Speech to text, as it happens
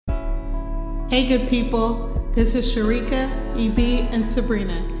Hey, good people. This is Sharika, EB, and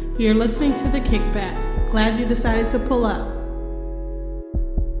Sabrina. You're listening to The Kickback. Glad you decided to pull up.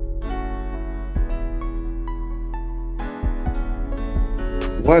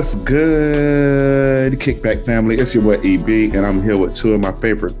 What's good, Kickback family? It's your boy EB, and I'm here with two of my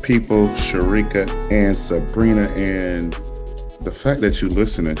favorite people, Sharika and Sabrina. And the fact that you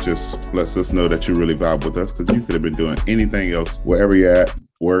listen, it just lets us know that you really vibe with us, because you could have been doing anything else, wherever you're at,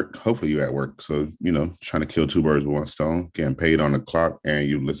 work. Hopefully you're at work. So, trying to kill two birds with one stone, getting paid on the clock, and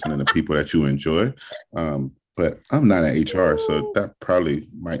you listening to people that you enjoy. But I'm not in HR, so that probably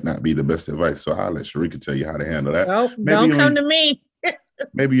might not be the best advice. So I'll let Sharika tell you how to handle that. Nope, don't come to me.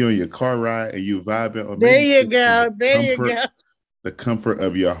 Maybe you're on your car ride and you vibing. Or there maybe you go. The comfort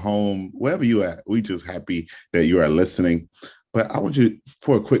of your home, wherever you at. We just happy that you are listening. But I want you,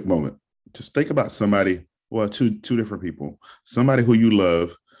 for a quick moment, just think about somebody, well, two different people. Somebody who you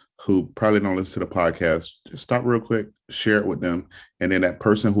love, who probably don't listen to the podcast. Just stop real quick, share it with them. And then that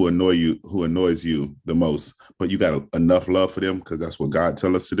person who annoys you the most, but you got enough love for them, because that's what God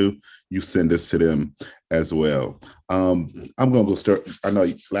tells us to do. You send this to them as well. I'm going to go start. I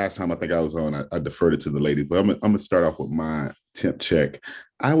know last time I think I was on, I deferred it to the ladies, but I'm going to start off with my temp check.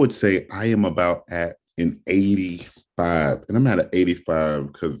 I would say I am about at an 85, and I'm at an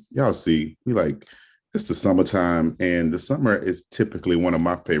 85 because y'all see, it's the summertime, and the summer is typically one of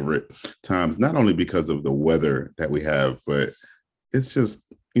my favorite times, not only because of the weather that we have, but it's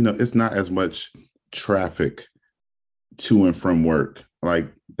just, it's not as much traffic to and from work.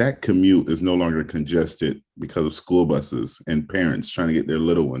 Like, that commute is no longer congested because of school buses and parents trying to get their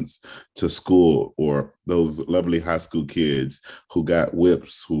little ones to school, or those lovely high school kids who got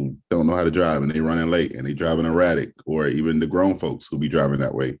whips, who don't know how to drive and they running late and they driving erratic, or even the grown folks who be driving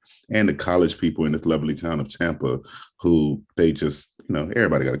that way, and the college people in this lovely town of Tampa who they just,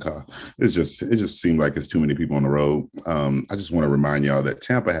 everybody got a car. It just seemed like it's too many people on the road. I just want to remind y'all that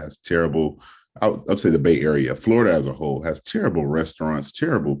Tampa has terrible, I'd say the Bay Area, Florida as a whole, has terrible restaurants,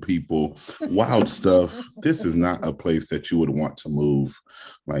 terrible people, wild stuff. This is not a place that you would want to move.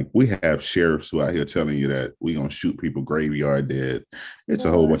 Like, we have sheriffs who out here telling you that we're going to shoot people graveyard dead. It's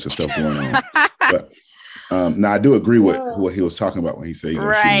a whole bunch of stuff going on. But now I do agree with what he was talking about when he said he's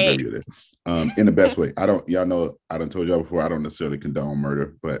going to shoot them graveyard dead. In the best way. Y'all know, I done told y'all before, I don't necessarily condone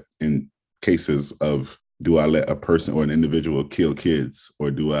murder, but in cases of, do I let a person or an individual kill kids,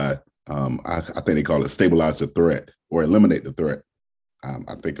 or do I think they call it stabilize the threat or eliminate the threat.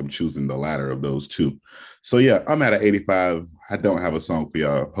 I think I'm choosing the latter of those two. So yeah, I'm at an 85. I don't have a song for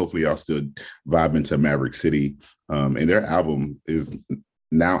y'all. Hopefully y'all still vibing to Maverick City. And their album is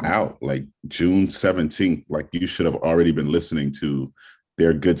now out, like June 17th. Like, you should have already been listening to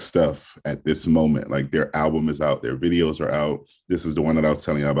their good stuff at this moment. Like, their album is out, their videos are out. This is the one that I was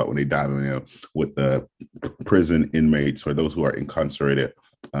telling you about when they dive in with the prison inmates, or those who are incarcerated.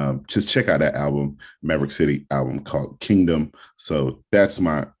 Just check out that album, Maverick City album called Kingdom. So that's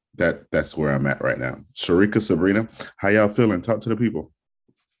where I'm at right now. Sharika, Sabrina, how y'all feeling? Talk to the people.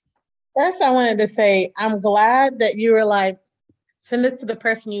 First, I wanted to say, I'm glad that you were like, send this to the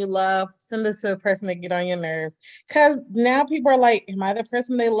person you love, send this to the person that get on your nerves. Because now people are like, am I the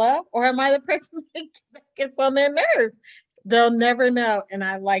person they love, or am I the person that gets on their nerves? They'll never know. And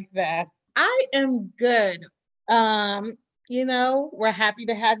I like that. I am good. We're happy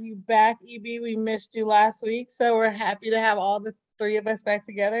to have you back, EB. We missed you last week, so we're happy to have all the three of us back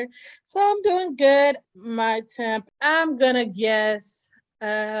together. So I'm doing good. My temp, I'm gonna guess.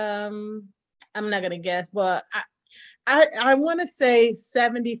 I'm not gonna guess, but I want to say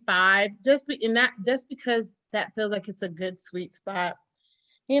 75. Just because that feels like it's a good sweet spot.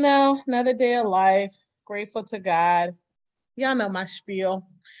 Another day of life. Grateful to God. Y'all know my spiel.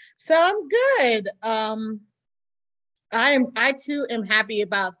 So I'm good. I too am happy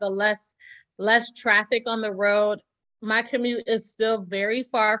about the less traffic on the road. My commute is still very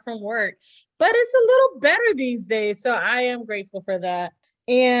far from work, but it's a little better these days. So I am grateful for that.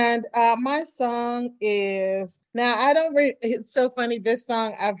 And my song is, now it's so funny. This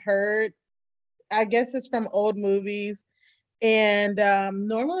song I've heard, I guess it's from old movies. And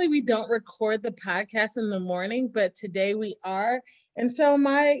normally we don't record the podcast in the morning, but today we are. And so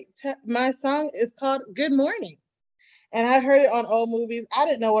my song is called Good Morning. And I heard it on old movies. I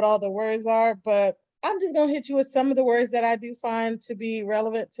didn't know what all the words are, but I'm just going to hit you with some of the words that I do find to be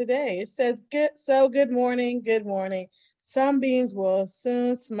relevant today. It says, good morning, good morning. Some beings will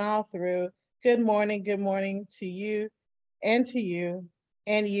soon smile through. Good morning to you and to you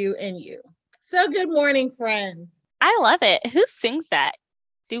and you and you. So good morning, friends. I love it. Who sings that?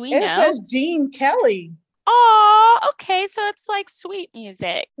 Do we know? It says Gene Kelly. Oh, okay. So it's like sweet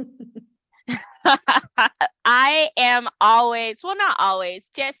music. I am always, well, not always,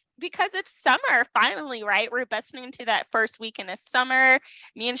 just because it's summer finally, right? We're busting into that first weekend of summer.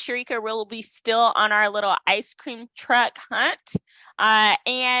 Me and Sharika will be still on our little ice cream truck hunt.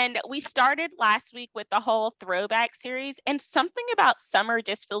 And we started last week with the whole throwback series, and something about summer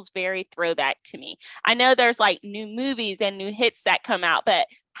just feels very throwback to me. I know there's like new movies and new hits that come out, but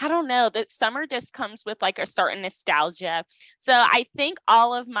I don't know, that summer just comes with like a certain nostalgia. So I think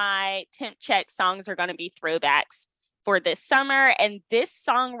all of my temp check songs are going to be throwbacks for this summer. And this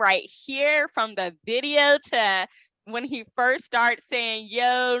song right here, from the video to when he first starts saying,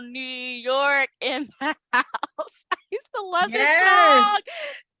 "Yo, New York in the house." I used to love this Yes. song.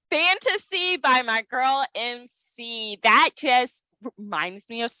 Fantasy by my girl MC. That just reminds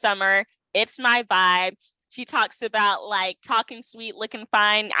me of summer. It's my vibe. She talks about like talking sweet, looking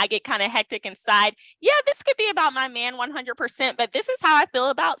fine. I get kind of hectic inside. Yeah, this could be about my man 100%, but this is how I feel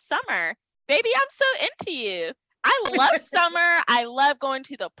about summer. Baby, I'm so into you. I love summer. I love going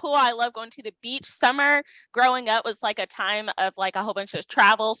to the pool. I love going to the beach. Summer growing up was like a time of like a whole bunch of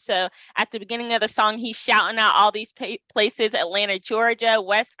travel. So at the beginning of the song, he's shouting out all these places: Atlanta, Georgia,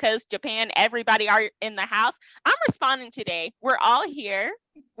 West Coast, Japan. Everybody are in the house. I'm responding today. We're all here.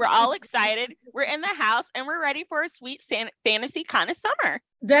 We're all excited. We're in the house and we're ready for a sweet fantasy kind of summer.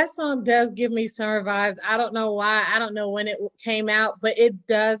 That song does give me summer vibes. I don't know why. I don't know when it came out, but it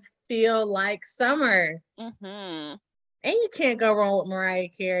does feel like summer. Mm-hmm. And you can't go wrong with Mariah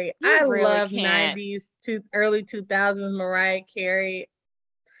Carey. You I really love can't. 90s to early 2000s Mariah Carey.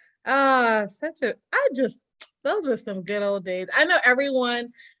 Those were some good old days. I know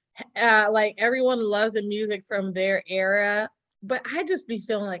everyone loves the music from their era, but I just be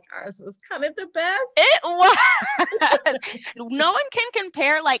feeling like ours was kind of the best. It was. No one can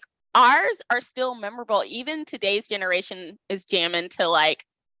compare. Like, ours are still memorable. Even today's generation is jamming to like,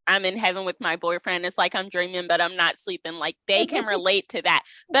 "I'm in heaven with my boyfriend. It's like I'm dreaming, but I'm not sleeping." Like, they can relate to that.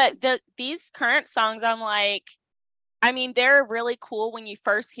 But these current songs, I'm like, I mean, they're really cool when you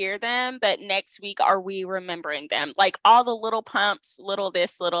first hear them, but next week, are we remembering them? Like all the little pumps, little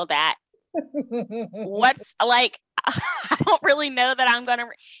this, little that. What's like, I don't really know that I'm gonna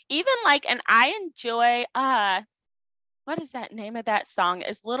even like, and I enjoy what is that name of that song?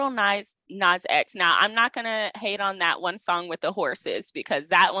 It's Little Nas X. Now I'm not gonna hate on that one song with the horses because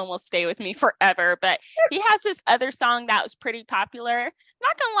that one will stay with me forever. But he has this other song that was pretty popular.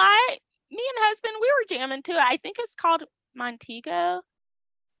 Not gonna lie, me and husband, we were jamming to it. I think it's called Montego.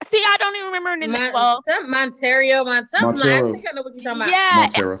 See, I don't even remember the name. Well, Montero. I Montero. think I know what you're talking about. yeah,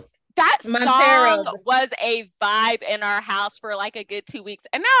 Montero. that Montero. song was a vibe in our house for like a good 2 weeks.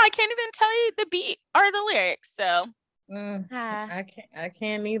 And now I can't even tell you the beat or the lyrics. So I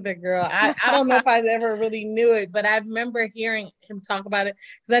can't either, girl. I don't know if I ever really knew it, but I remember hearing him talk about it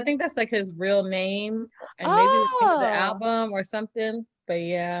because I think that's like his real name and maybe the name of the album or something. But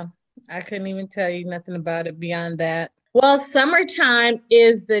yeah, I couldn't even tell you nothing about it beyond that. Well, summertime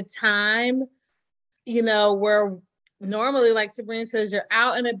is the time, where normally, like Sabrina says, you're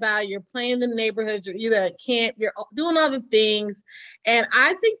out and about, you're playing the neighborhood, you're either at camp, you're doing all the things. And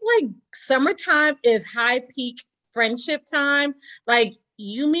I think like summertime is high peak friendship time. Like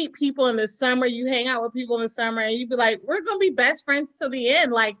you meet people in the summer, you hang out with people in the summer, and you be like, we're gonna be best friends till the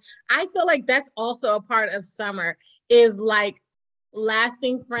end. Like I feel like that's also a part of summer, is like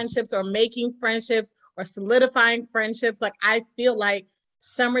lasting friendships or making friendships or solidifying friendships. Like I feel like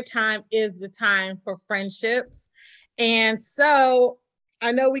summertime is the time for friendships. And so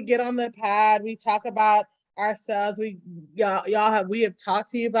I know we get on the pod, we talk about ourselves. We have talked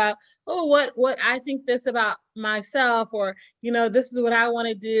to you about, what I think this about myself, or this is what I want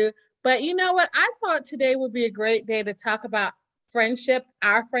to do. But you know what? I thought today would be a great day to talk about friendship,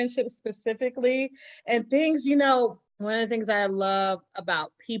 our friendship specifically, and things, one of the things I love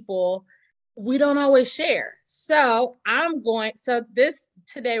about people, we don't always share. So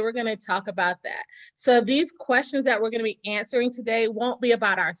today we're going to talk about that. So these questions that we're going to be answering today won't be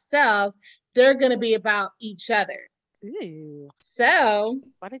about ourselves. They're going to be about each other. Ooh, so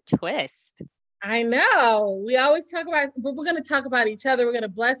what a twist. I know. We always talk about, but we're going to talk about each other. We're going to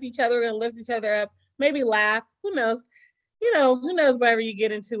bless each other. We're going to lift each other up, maybe laugh. Who knows? Who knows whatever you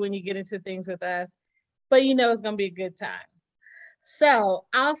get into when you get into things with us. But it's going to be a good time. So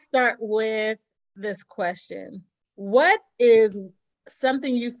I'll start with this question. What is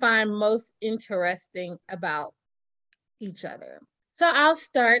something you find most interesting about each other? So I'll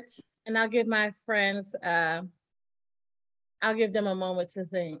start, and I'll give my friends, I'll give them a moment to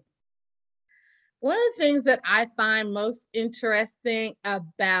think. One of the things that I find most interesting I'll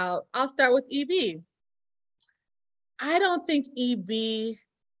start with EB. I don't think EB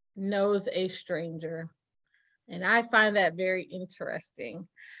knows a stranger. And I find that very interesting.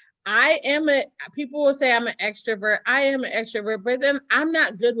 People will say I'm an extrovert. I am an extrovert, but then I'm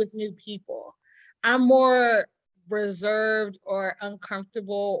not good with new people. I'm more reserved or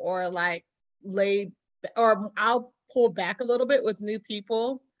uncomfortable or like laid, or I'll pull back a little bit with new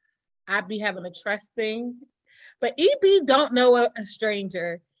people. I'd be having a trust thing. But EB don't know a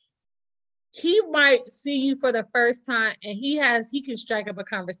stranger. He might see you for the first time and he can strike up a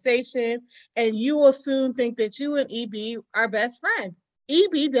conversation and you will soon think that you and EB are best friends.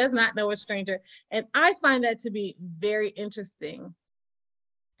 EB does not know a stranger. And I find that to be very interesting.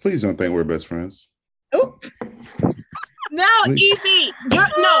 Please don't think we're best friends. Oh, no, EB, them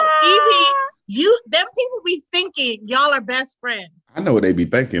people be thinking y'all are best friends. I know what they be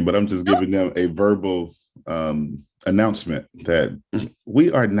thinking, but I'm just giving them a verbal announcement that we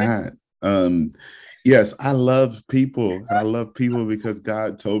are not. Yes, I love people, and I love people because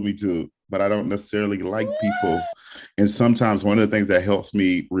God told me to, but I don't necessarily like people. And sometimes one of the things that helps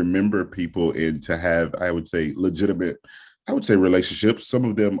me remember people and to have, I would say, legitimate, relationships. Some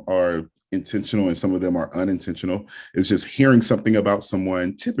of them are intentional and some of them are unintentional. It's just hearing something about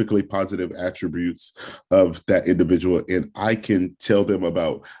someone, typically positive attributes of that individual. And I can tell them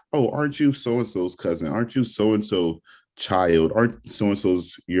about, oh, aren't you so-and-so's cousin? Aren't you so-and-so child? Aren't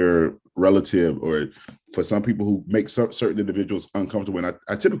so-and-so's your relative? Or for some people who make certain individuals uncomfortable. And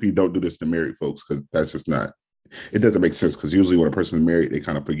I typically don't do this to married folks because that's just not, it doesn't make sense, because usually when a person is married, they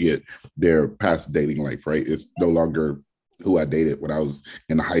kind of forget their past dating life, right? It's no longer who I dated when I was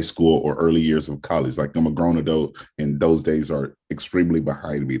in high school or early years of college. Like, I'm a grown adult and those days are extremely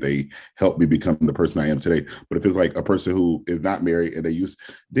behind me. They helped me become the person I am today. But if it's like a person who is not married and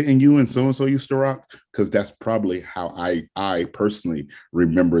didn't you and so-and-so used to rock? Because that's probably how I personally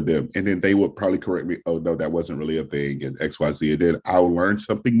remember them. And then they would probably correct me, oh no, that wasn't really a thing, and XYZ. And then I'll learn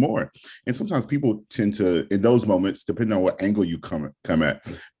something more. And sometimes people tend to, in those moments, depending on what angle you come at,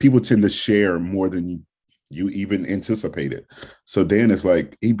 people tend to share more than you even anticipated. So then it's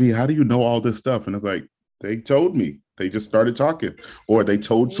like, EB, how do you know all this stuff? And it's like, they told me. They just started talking, or they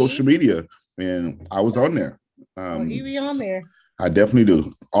told social media, and I was on there. You be on there. I definitely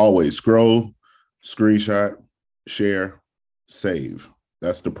do. Always scroll, screenshot, share, save.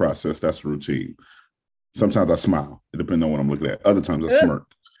 That's the process. That's the routine. Sometimes I smile. It depends on what I'm looking at. Other times I smirk.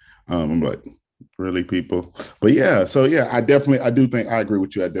 I'm like, really, people? But yeah, so yeah, I agree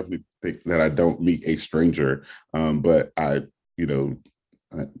with you. I definitely think that I don't meet a stranger. But I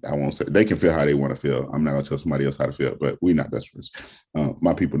won't say, they can feel how they want to feel. I'm not gonna tell somebody else how to feel, but we're not best friends.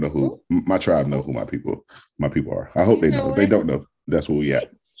 My people know my tribe know who my people are. I hope they know. If they don't know, that's where we at.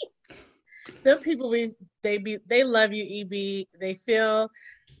 Them people, they love you, EB. They feel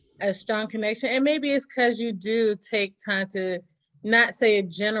a strong connection. And maybe it's because you do take time to not say a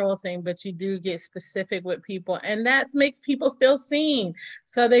general thing, but you do get specific with people, and that makes people feel seen.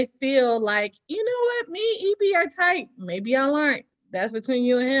 So they feel like, you know what, me, EB are tight. Maybe y'all aren't. That's between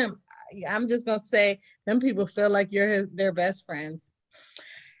you and him. I'm just gonna say, them people feel like you're their best friends.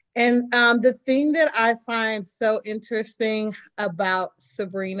 And the thing that I find so interesting about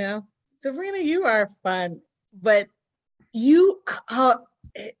Sabrina, you are fun, but you,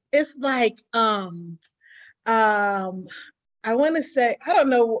 it's like, I want to say, I don't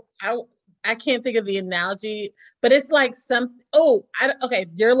know, I can't think of the analogy, but it's like okay,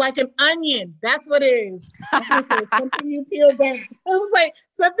 you're like an onion. That's what it is. Something you peel back. It was like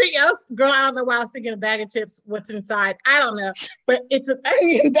something else. Girl, I don't know why I was thinking a bag of chips, what's inside. I don't know, but it's an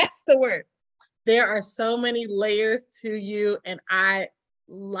onion. That's the word. There are so many layers to you, and I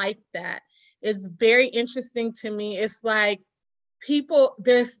like that. It's very interesting to me. It's like, people,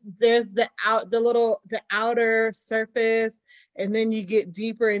 there's the outer surface, and then you get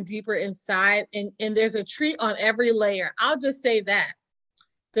deeper and deeper inside, and there's a tree on every layer. I'll just say that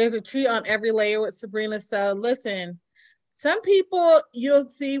there's a tree on every layer with Sabrina. So listen, some people, you'll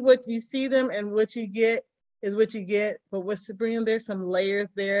see what you see them, and what you get is what you get. But with Sabrina, there's some layers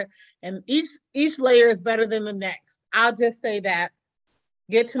there, and each layer is better than the next. I'll just say that.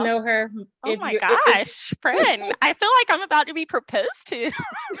 Get to know her. Oh my gosh, friend. I feel like I'm about to be proposed to.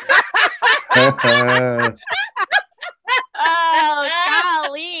 Oh,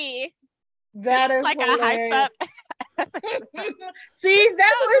 golly. That is like hilarious. A hype up. See,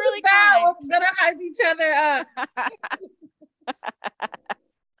 that's what it's really about. We're going to hype each other up.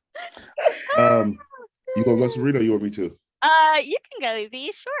 You gonna go, Sabrina, or you want me to? You can go,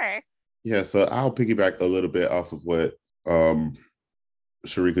 V, sure. Yeah, so I'll piggyback a little bit off of what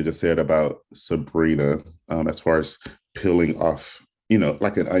Sharika just said about Sabrina, as far as peeling off,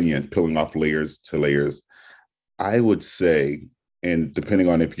 like an onion, peeling off layers to layers. I would say and depending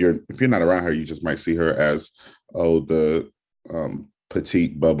on if you're not around her, you just might see her as the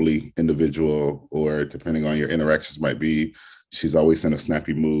petite, bubbly individual, or depending on your interactions, might be she's always in a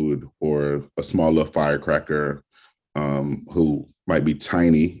snappy mood, or a small little firecracker who might be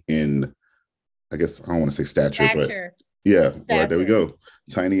tiny in, I guess I don't want to say stature, but yeah, right, there we go.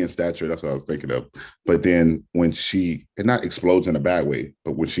 Tiny in stature. That's what I was thinking of. But then when she, and not explodes in a bad way,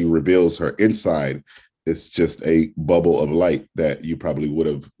 but when she reveals her inside, it's just a bubble of light that you probably would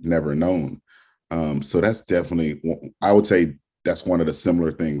have never known. So that's definitely, I would say that's one of the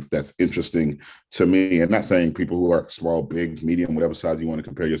similar things that's interesting to me. And not saying people who are small, big, medium, whatever size you want to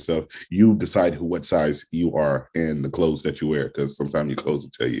compare yourself, you decide what size you are in the clothes that you wear, because sometimes your clothes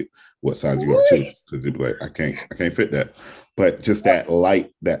will tell you what size you are too. Because you'll be like, I can't fit that. But just that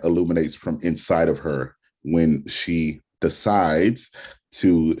light that illuminates from inside of her when she decides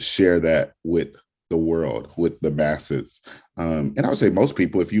to share that with the world, with the masses. And I would say most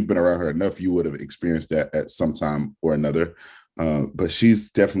people, if you've been around her enough, you would have experienced that at some time or another. But she's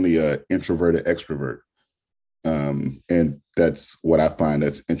definitely an introverted extrovert. And that's what I find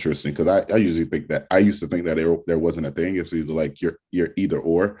that's interesting, because I usually think that, I used to think that there wasn't a thing. It's either like you're either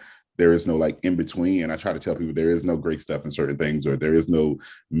or. There is no like in between. And I try to tell people there is no great stuff in certain things, or there is no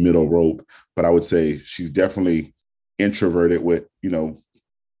middle rope. But I would say she's definitely introverted with,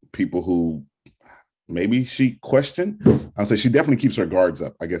 people who maybe she questioned. I'll say she definitely keeps her guards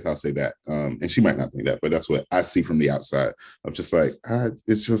up. I guess I'll say that. And she might not think that, but that's what I see from the outside. I'm just like,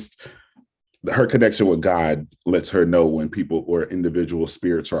 it's just her connection with God lets her know when people or individual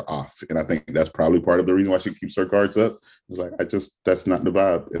spirits are off. And I think that's probably part of the reason why she keeps her guards up. It's like, that's not the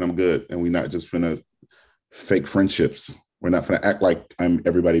vibe, and I'm good. And we're not just gonna fake friendships. We're not gonna act like I'm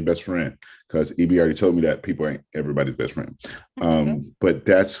everybody's best friend, because EB already told me that people ain't everybody's best friend. But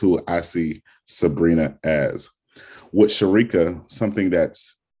that's who I see Sabrina as. With Sharika, something that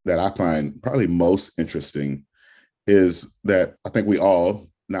I find probably most interesting is that I think we all,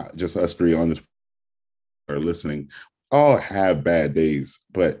 not just us three on this or listening, all have bad days,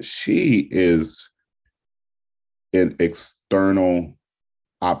 but she is an external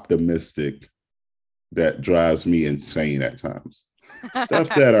optimistic that drives me insane at times. Stuff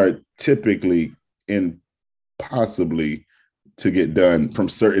that are typically impossibly to get done from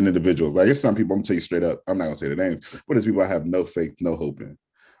certain individuals. Like, it's some people, I'm gonna tell you straight up, I'm not gonna say the names, but it's people I have no faith, no hope in.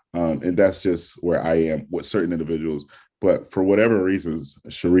 And that's just where I am with certain individuals. But for whatever reasons,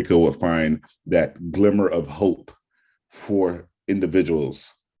 Sharika will find that glimmer of hope for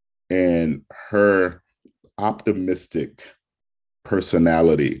individuals, and her optimistic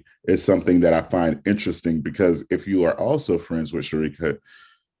personality is something that I find interesting, because if you are also friends with Sharika,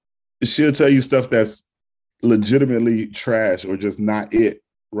 she'll tell you stuff that's legitimately trash or just not it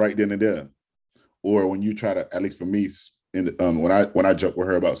right then and there. Or when you try to, at least for me, when I joke with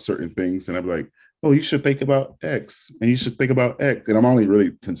her about certain things, and I'm like, oh, you should think about X, and you should think about X. And I'm only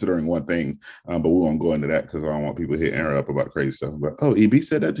really considering one thing, but we won't go into that because I don't want people hitting her up about crazy stuff. But, oh, EB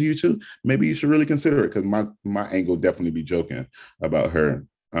said that to you too? Maybe you should really consider it, because my angle definitely be joking about her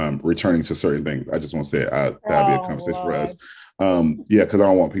returning to certain things. I just want to say that'll be a conversation for us. Yeah, because I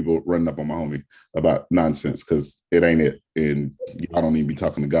don't want people running up on my homie about nonsense, because it ain't it. And y'all don't even be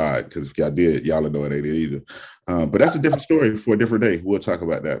talking to God, because if y'all did, y'all would know it ain't it either. But that's a different story for a different day. We'll talk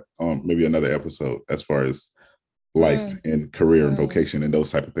about that on maybe another episode, as far as life and career and vocation and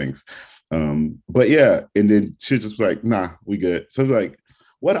those type of things. But yeah, and then she just like, nah, we good. So it's like,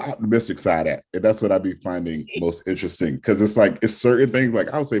 what an optimistic side at? And that's what I'd be finding most interesting, because it's like, it's certain things, like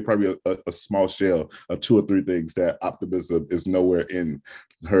I would say probably a small shell of 2 or 3 things that optimism is nowhere in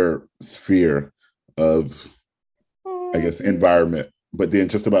her sphere of, I guess, environment. But then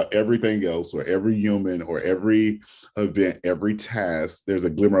just about everything else, or every human, or every event, every task, there's a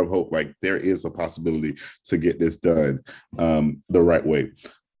glimmer of hope. Like, there is a possibility to get this done the right way.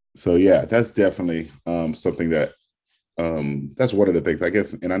 So yeah, that's definitely something that that's one of the things, I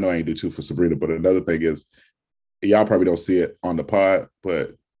guess. And I know I ain't do too for Sabrina, but another thing is, y'all probably don't see it on the pod,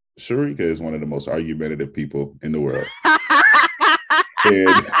 but Sharika is one of the most argumentative people in the world.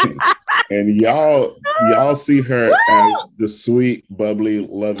 And y'all see her as the sweet, bubbly,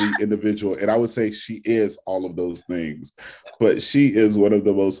 lovely individual. And I would say she is all of those things, but she is one of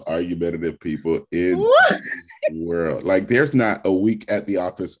the most argumentative people in the world. Like, there's not a week at the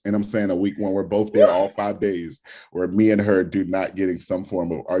office, and I'm saying a week when we're both there all 5 days, where me and her do not getting some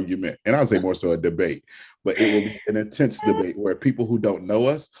form of argument. And I would say more so a debate, but it will be an intense debate where people who don't know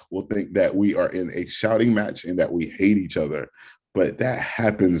us will think that we are in a shouting match and that we hate each other. but that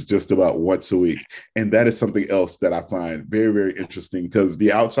happens just about once a week. And that is something else that I find very, very interesting because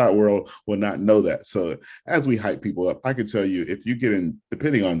the outside world will not know that. So as we hype people up, I can tell you if you get in,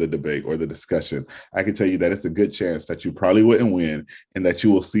 depending on the debate or the discussion, I can tell you that it's a good chance that you probably wouldn't win and that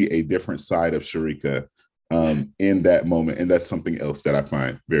you will see a different side of Sharika in that moment. And that's something else that I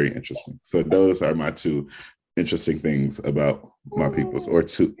find very interesting. So those are my two interesting things about my peoples, or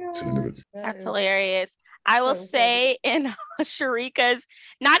two individuals. That's hilarious. I will say in Sharika's,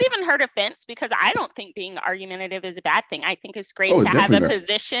 not even her defense, because I don't think being argumentative is a bad thing. I think it's great to have a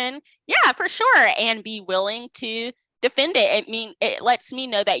position. Yeah, for sure. And be willing to defend it. It lets me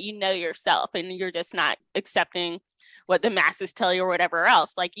know that you know yourself and you're just not accepting what the masses tell you or whatever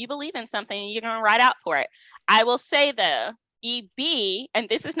else. Like, you believe in something and you're going to ride out for it. I will say though, EB, and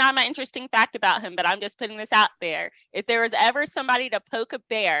this is not my interesting fact about him, but I'm just putting this out there. If there was ever somebody to poke a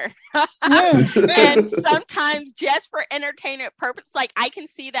bear, and sometimes just for entertainment purpose, like I can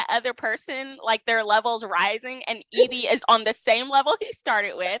see that other person, like their levels rising, and EB is on the same level he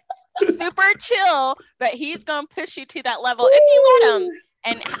started with, super chill, but he's going to push you to that level if you let him.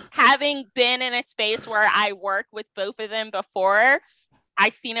 And having been in a space where I worked with both of them before,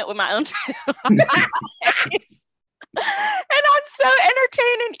 I've seen it with my own eyes. And I'm so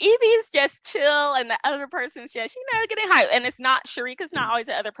entertained, and Evie's just chill, and the other person's just, getting hype. And it's not, Sharika's not always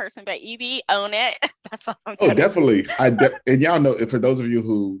the other person, but Evie, own it. That's all I'm saying. Definitely. And y'all know, for those of you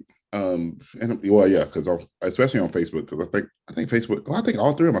who, because especially on Facebook, because I think Facebook, I think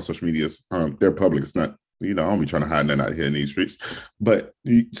all three of my social medias, they're public. It's not, I don't be trying to hide nothing out here in these streets. But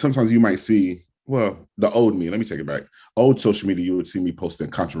sometimes you might see, the old me, let me take it back. Old social media, you would see me posting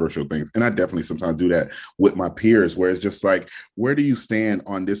controversial things. And I definitely sometimes do that with my peers, where it's just like, where do you stand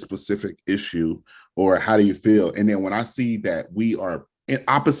on this specific issue? Or how do you feel? And then when I see that we are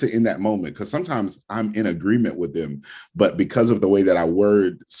opposite in that moment, because sometimes I'm in agreement with them, but because of the way that I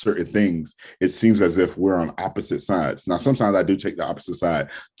word certain things, it seems as if we're on opposite sides. Now, sometimes I do take the opposite side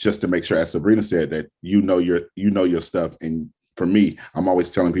just to make sure, as Sabrina said, that you know your stuff. And for me, I'm always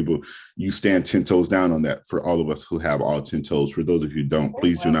telling people, you stand 10 toes down on that. For all of us who have all 10 toes, for those of you who don't,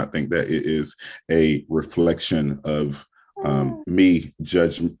 please do not think that it is a reflection of me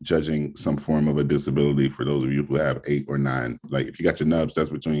judging some form of a disability. For those of you who have 8 or 9, like if you got your nubs, that's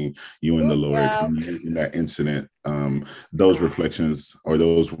between you and the Lord. And in that incident, those reflections or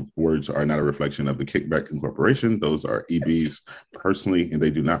those words are not a reflection of the Kickback Incorporation. Those are EB's personally, and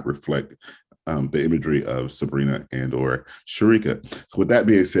they do not reflect the imagery of Sabrina and or Sharika. So with that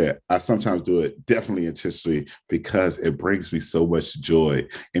being said, I sometimes do it definitely intentionally because it brings me so much joy.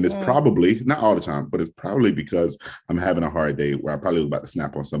 And it's probably, not all the time, but it's probably because I'm having a hard day where I probably was about to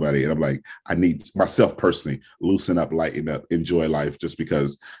snap on somebody. And I'm like, I need myself personally, loosen up, lighten up, enjoy life, just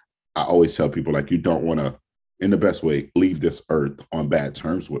because I always tell people, like, you don't want to, in the best way, leave this earth on bad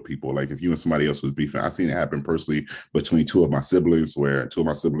terms with people. Like if you and somebody else was beefing, I've seen it happen personally between two of my siblings, where two of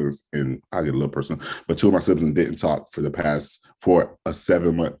my siblings, and I'll get a little personal, but two of my siblings didn't talk for a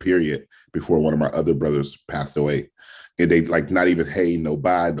 7-month period before one of my other brothers passed away. And they, like, not even, hey, no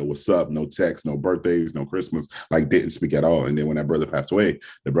bye, no what's up, no text, no birthdays, no Christmas, like didn't speak at all. And then when that brother passed away,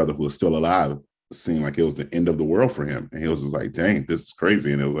 the brother who was still alive seemed like it was the end of the world for him. And he was just like, dang, this is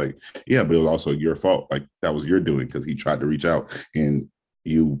crazy. And it was like, yeah, but it was also your fault. Like that was your doing, because he tried to reach out and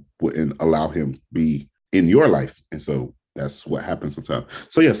you wouldn't allow him be in your life. And so that's what happens sometimes.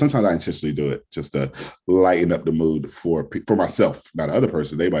 So yeah, sometimes I intentionally do it just to lighten up the mood for myself, not the other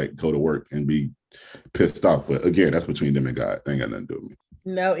person. They might go to work and be pissed off, but again, that's between them and God. They ain't got nothing to do with me.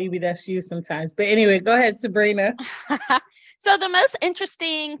 No, Evie, that's you sometimes. But anyway, go ahead, Sabrina. So the most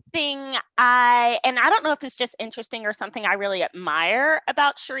interesting thing I don't know if it's just interesting or something I really admire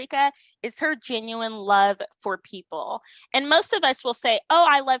about Sharika is her genuine love for people. And most of us will say, oh,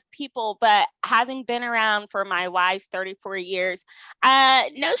 I love people, but having been around for my wise 34 years,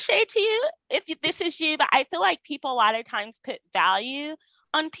 no shade to you if this is you, but I feel like people a lot of times put value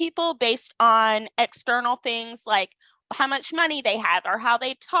on people based on external things like how much money they have or how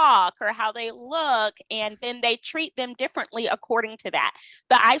they talk or how they look, and then they treat them differently according to that.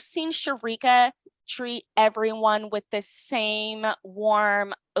 But I've seen Sharika treat everyone with the same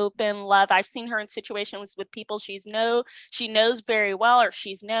warm, open love. I've seen her in situations with people she knows very well, or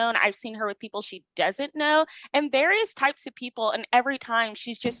she's known. I've seen her with people she doesn't know, and various types of people. And every time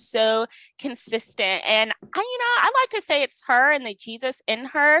she's just so consistent. And I like to say it's her and the Jesus in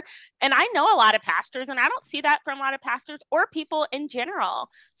her. And I know a lot of pastors, and I don't see that from a lot of pastors or people in general.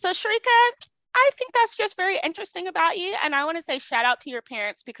 So Sharika, I think that's just very interesting about you. And I want to say shout out to your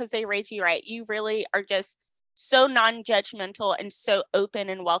parents, because they raised you right. You really are just so non-judgmental and so open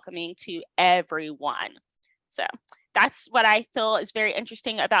and welcoming to everyone. So that's what I feel is very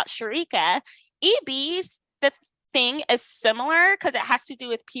interesting about Sharika. EB's the thing is similar because it has to do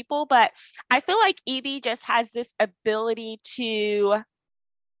with people, but I feel like EB just has this ability to,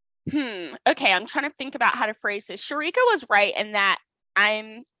 okay, I'm trying to think about how to phrase this. Sharika was right in that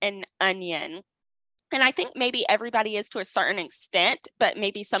I'm an onion. And I think maybe everybody is to a certain extent, but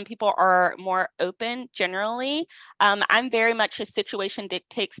maybe some people are more open generally. I'm very much a situation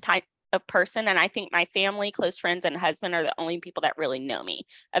dictates type of person. And I think my family, close friends, and husband are the only people that really know me.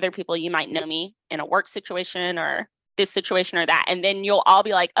 Other people, you might know me in a work situation or this situation or that. And then you'll all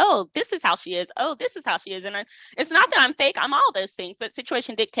be like, oh, this is how she is. Oh, this is how she is. And it's not that I'm fake. I'm all those things, but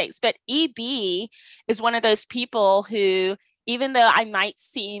situation dictates. But EB is one of those people who, even though I might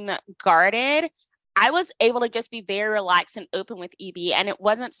seem guarded, I was able to just be very relaxed and open with EB, and it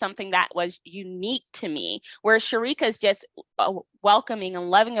wasn't something that was unique to me. Whereas Sharika is just welcoming and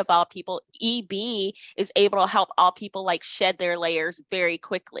loving of all people, EB is able to help all people like shed their layers very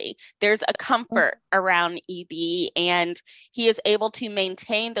quickly. There's a comfort around EB, and he is able to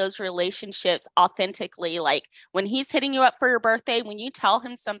maintain those relationships authentically. Like when he's hitting you up for your birthday, when you tell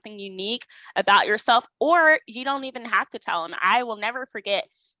him something unique about yourself, or you don't even have to tell him. I will never forget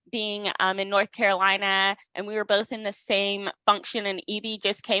being in North Carolina, and we were both in the same function, and EB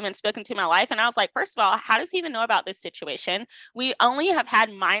just came and spoke into my life. And I was like, first of all, how does he even know about this situation? We only have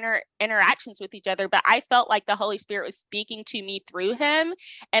had minor interactions with each other, but I felt like the Holy Spirit was speaking to me through him.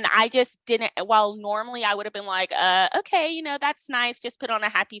 And I just didn't, while normally I would have been like, okay, that's nice, just put on a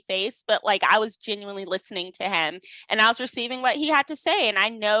happy face. But like, I was genuinely listening to him, and I was receiving what he had to say. And I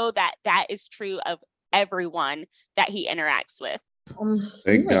know that that is true of everyone that he interacts with.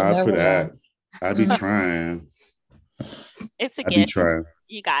 Thank God for that. I be trying. It's a gift. I be trying.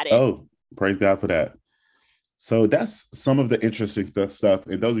 You got it. Oh, praise God for that. So that's some of the interesting stuff.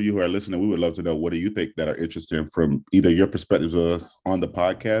 And those of you who are listening, we would love to know, what do you think that are interesting from either your perspectives of us on the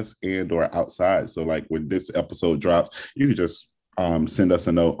podcast and or outside? So like when this episode drops, you can just send us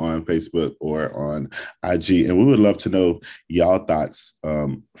a note on Facebook or on IG, and we would love to know y'all thoughts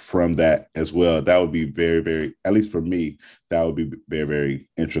from that as well. That would be very, very, at least for me, that would be very, very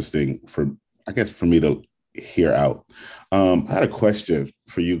interesting for me to hear out. I had a question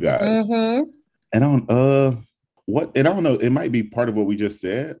for you guys, and I don't know, it might be part of what we just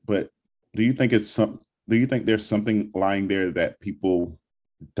said, but do you think there's something lying there that people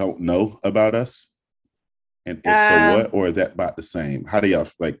don't know about us? And if so, what? Or is that about the same? How do y'all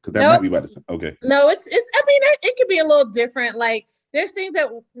like? Because that might be about the same. Okay. No, it's. I mean, it could be a little different. Like there's things that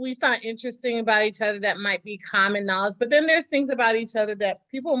we find interesting about each other that might be common knowledge, but then there's things about each other that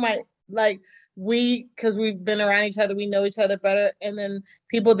people might like. Because we've been around each other, we know each other better, and then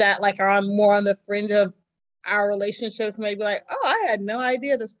people that like are more on the fringe of our relationships may be like, oh, I had no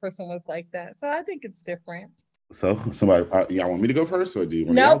idea this person was like that. So I think it's different. So somebody, y'all want me to go first, or do you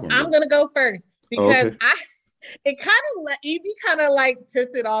want? Nope, I'm gonna go first because it kind of like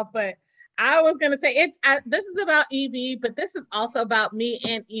tipped it off, but I was gonna say this is about EB, but this is also about me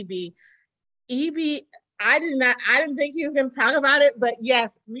and EB. EB, I didn't think he was gonna talk about it, but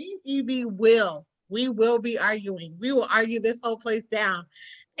yes, me and EB we will be arguing. We will argue this whole place down,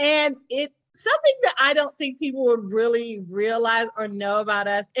 and it's something that I don't think people would really realize or know about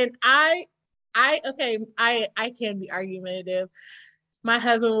us. And I can be argumentative. My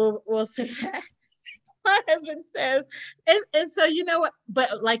husband will say that. My husband says, and so you know what?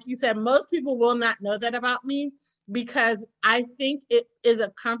 But like you said, most people will not know that about me because I think it is a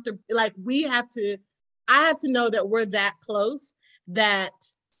comfortable. Like I have to know that we're that close. That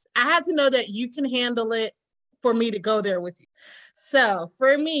I have to know that you can handle it for me to go there with you. So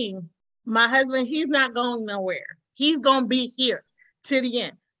for me, my husband, he's not going nowhere. He's going to be here to the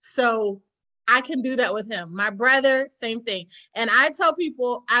end. So I can do that with him. My brother, same thing. And I tell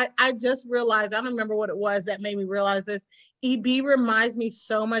people, I just realized, I don't remember what it was that made me realize this. EB reminds me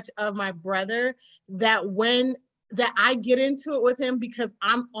so much of my brother that I get into it with him because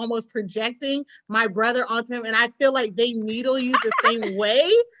I'm almost projecting my brother onto him. And I feel like they needle you the same way.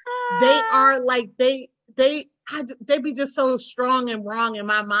 They are like, they be just so strong and wrong in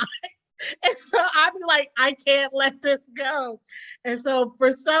my mind. And so I'd be like, I can't let this go. And so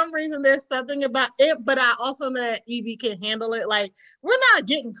for some reason, there's something about it, but I also know that EB can handle it. Like, we're not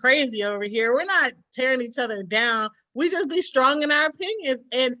getting crazy over here. We're not tearing each other down. We just be strong in our opinions.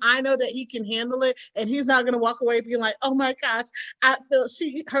 And I know that he can handle it. And he's not going to walk away being like, oh my gosh, I feel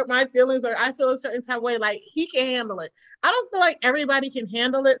she hurt my feelings, or I feel a certain type of way. Like, he can handle it. I don't feel like everybody can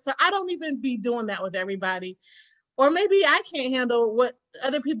handle it. So I don't even be doing that with everybody. or maybe I can't handle what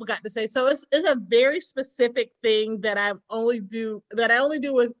other people got to say. So it's a very specific thing that I only do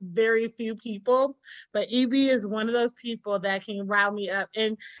with very few people. But EB is one of those people that can rile me up,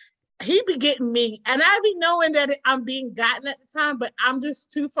 and he be getting me, and I be knowing that I'm being gotten at the time, but I'm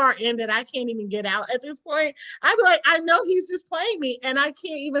just too far in that I can't even get out at this point. I be like, I know he's just playing me, and I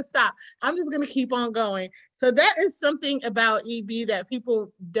can't even stop. I'm just gonna keep on going. So that is something about EB that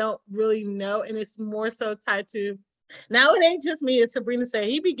people don't really know, and it's more so tied to. Now it ain't just me, as Sabrina said,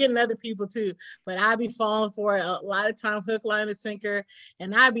 he be getting other people too, but I be falling for it a lot of time, hook, line, and sinker,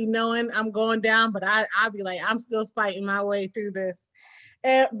 and I be knowing I'm going down, but I be like, I'm still fighting my way through this.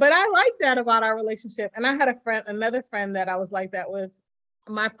 But I like that about our relationship. And I had another friend that I was like that with,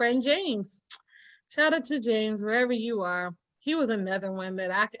 my friend James. Shout out to James, wherever you are. He was another one that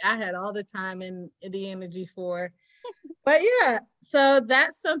I had all the time and the energy for. But yeah, so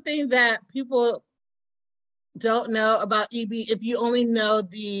that's something that people don't know about EB. If you've only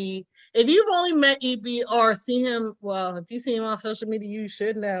met EB or seen him, well, if you see him on social media, you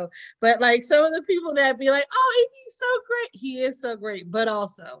should know. But like some of the people that be like, oh, EB's so great. He is so great. But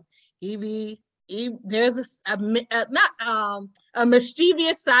also EB, there's a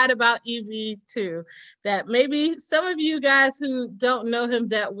mischievous side about EB too, that maybe some of you guys who don't know him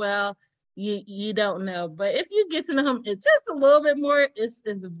that well, you don't know. But if you get to know him, it's just a little bit more, it's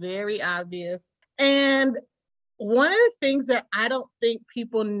very obvious. And one of the things that I don't think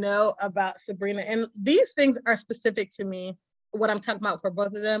people know about Sabrina, and these things are specific to me, what I'm talking about for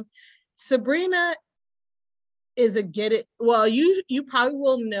both of them, Sabrina is a get it. Well, you probably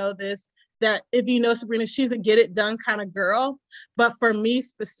will know this, that if you know Sabrina, she's a get it done kind of girl. But for me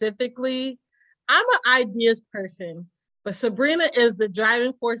specifically, I'm an ideas person. But Sabrina is the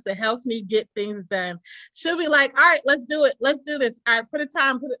driving force that helps me get things done. She'll be like, all right, let's do it. Let's do this. All right, put a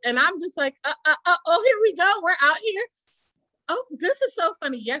time. And I'm just like, oh, here we go. We're out here. Oh, this is so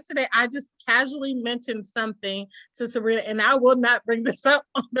funny. Yesterday, I just casually mentioned something to Sabrina, and I will not bring this up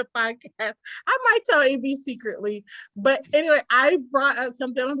on the podcast. I might tell AB secretly. But anyway, I brought up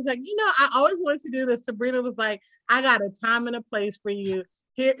something. I was like, I always wanted to do this. Sabrina was like, I got a time and a place for you.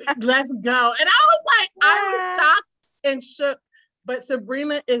 Here, let's go. And I was like, I was shocked and shook. But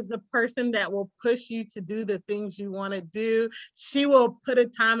Sabrina is the person that will push you to do the things you want to do. She will put a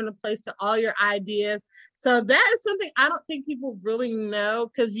time and a place to all your ideas. So that is something I don't think people really know,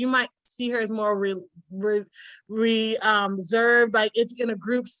 because you might see her as more reserved. Like if in a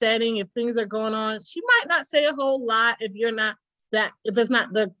group setting, if things are going on, she might not say a whole lot if it's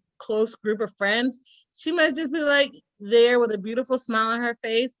not the close group of friends. She might just be like there with a beautiful smile on her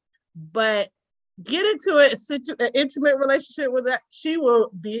face. But get into an intimate relationship with that, she will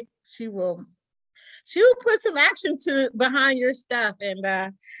put some action behind your stuff,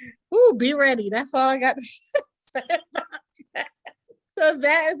 and be ready. That's all I got to say about that. So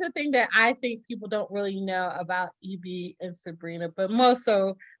that is the thing that I think people don't really know about EB and Sabrina, but more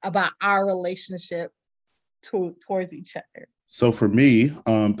so about our relationship towards each other. So for me,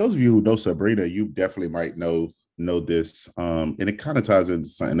 those of you who know Sabrina, you definitely might know this, and it kind of ties into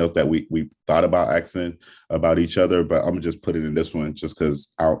something else that we thought about asking about each other, but I'm gonna just put it in this one just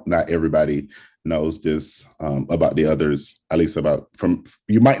because not everybody knows this about the others, at least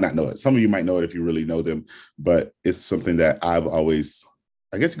you might not know it. Some of you might know it if you really know them, but it's something that I've always,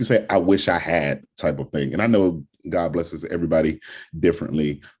 I guess you could say, I wish I had type of thing. And I know God blesses everybody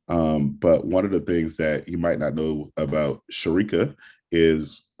differently, but one of the things that you might not know about Sharika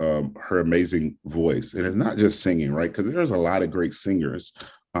is her amazing voice. And it's not just singing, right? Because there's a lot of great singers,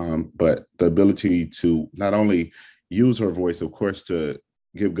 but the ability to not only use her voice, of course, to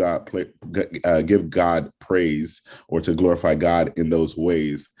give God praise or to glorify God in those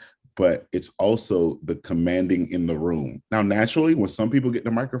ways, but it's also the commanding in the room. Now, naturally, when some people get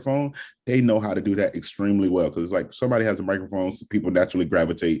the microphone, they know how to do that extremely well, because it's like somebody has a microphone, so people naturally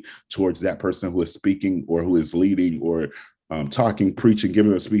gravitate towards that person who is speaking or who is leading or talking, preaching,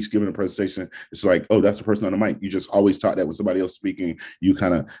 giving a speech, giving a presentation. It's like, oh, that's the person on the mic. You just always taught that when somebody else speaking, you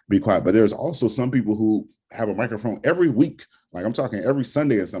kind of be quiet. But there's also some people who have a microphone every week. Like I'm talking every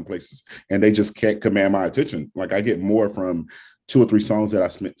Sunday in some places, and they just can't command my attention. Like I get more from 2 or 3 songs that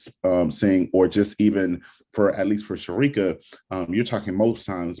I sing, or just even at least for Sharika, you're talking most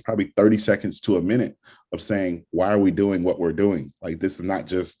times probably 30 seconds to a minute of saying, why are we doing what we're doing? Like this is not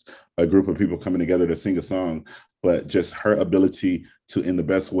just a group of people coming together to sing a song. but just her ability to, in the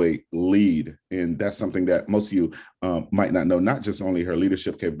best way, lead. And that's something that most of you might not know, not just only her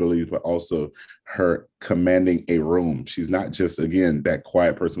leadership capabilities, but also her commanding a room. She's not just, again, that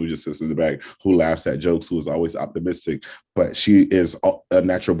quiet person who just sits in the back, who laughs at jokes, who is always optimistic, but she is a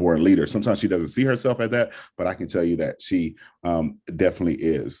natural born leader. Sometimes she doesn't see herself as that, but I can tell you that she definitely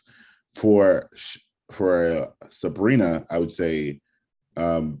is. For Sabrina, I would say,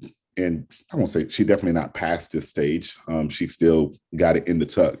 and I won't say she definitely not past this stage. She still got it in the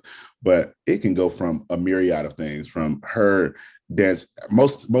tuck, but it can go from a myriad of things. From her dance,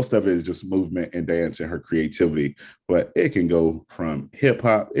 most of it is just movement and dance and her creativity, but it can go from hip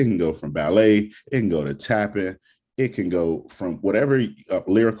hop, it can go from ballet, it can go to tapping, it can go from whatever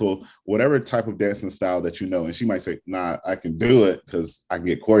lyrical, whatever type of dancing style that you know. And she might say, nah, I can do it because I can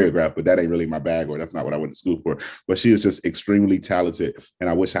get choreographed, but that ain't really my bag, or that's not what I went to school for. But she is just extremely talented. And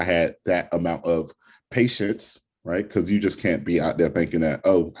I wish I had that amount of patience, right? Because you just can't be out there thinking that,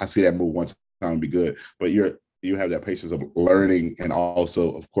 oh, I see that move one time and be good. But you have that patience of learning and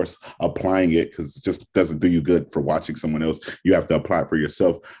also, of course, applying it, because it just doesn't do you good for watching someone else. You have to apply it for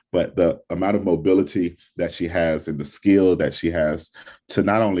yourself. But the amount of mobility that she has and the skill that she has to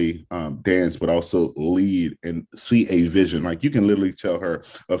not only dance, but also lead and see a vision. Like, you can literally tell her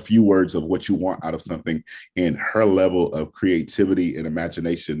a few words of what you want out of something, and her level of creativity and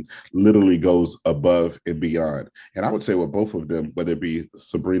imagination literally goes above and beyond. And I would say with both of them, whether it be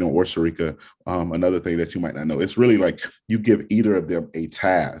Sabrina or Sharika, another thing that you might not know, it's really like you give either of them a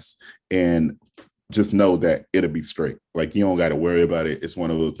task and just know that it'll be straight. Like, you don't got to worry about it. It's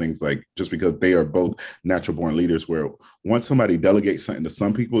one of those things, like, just because they are both natural born leaders, where once somebody delegates something to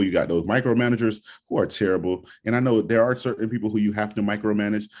some people, you got those micromanagers who are terrible. And I know there are certain people who you have to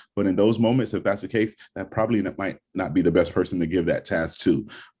micromanage, but in those moments, if that's the case, that probably might not be the best person to give that task to.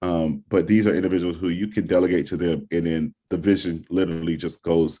 But these are individuals who you can delegate to them, and then the vision literally just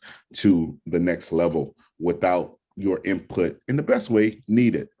goes to the next level without your input in the best way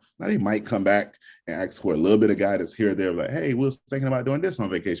needed. Now, they might come back and ask for a little bit of guidance here or there, like, hey, we was thinking about doing this on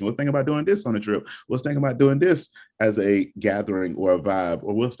vacation. We're thinking about doing this on a trip. We're thinking about doing this as a gathering or a vibe,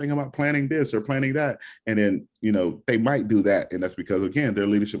 or we're thinking about planning this or planning that. And then, they might do that. And that's because, again, their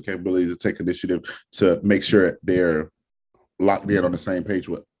leadership capability to take initiative to make sure they're locked in on the same page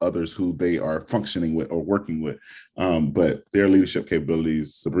with others who they are functioning with or working with. But their leadership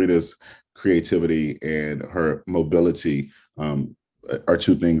capabilities, Sabrina's creativity and her mobility, are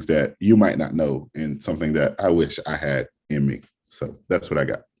two things that you might not know, and something that I wish I had in me. So that's what I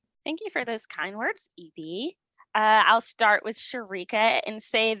got. Thank you for those kind words, EB. I'll start with Sharika and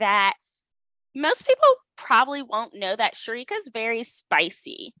say that most people probably won't know that Sharika is very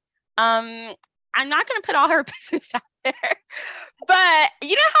spicy. I'm not going to put all her business out there, but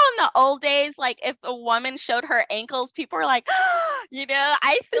you know how in the old days, like, if a woman showed her ankles, people were like,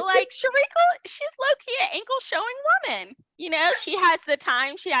 I feel like Sharika, she's low-key an ankle showing woman. She has the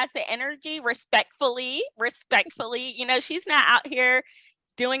time, she has the energy, respectfully, she's not out here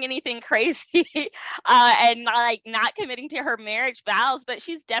doing anything crazy and not committing to her marriage vows, but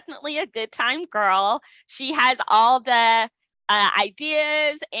she's definitely a good time girl. She has all the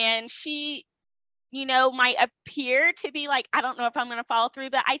ideas, and she might appear to be like, I don't know if I'm going to follow through,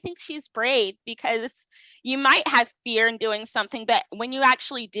 but I think she's brave, because you might have fear in doing something, but when you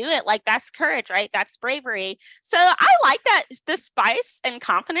actually do it, like, that's courage, right? That's bravery. So I like that, the spice and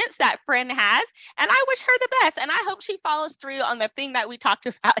confidence that friend has, and I wish her the best. And I hope she follows through on the thing that we talked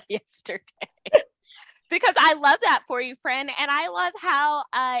about yesterday. Because I love that for you, friend. And I love how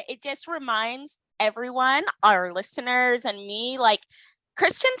it just reminds everyone, our listeners and me, like,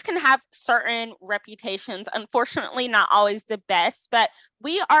 Christians can have certain reputations, unfortunately, not always the best, but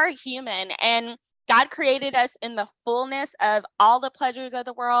we are human, and God created us in the fullness of all the pleasures of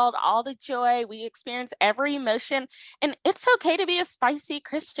the world, all the joy. We experience every emotion, and it's okay to be a spicy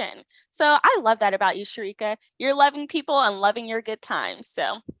Christian. So I love that about you, Sharika. You're loving people and loving your good times.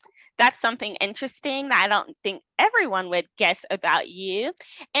 So that's something interesting that I don't think everyone would guess about you.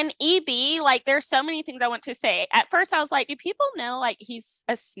 And EB, like, there's so many things I want to say. At first I was like, do people know, like, he's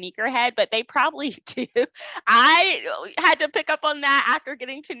a sneakerhead? But they probably do. I had to pick up on that after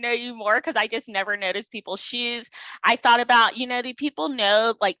getting to know you more, because I just never noticed people's shoes. I thought about, do people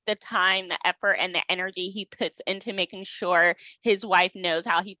know, like, the time, the effort, and the energy he puts into making sure his wife knows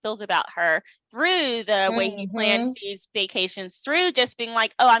how he feels about her, through the way he plans these vacations, through just being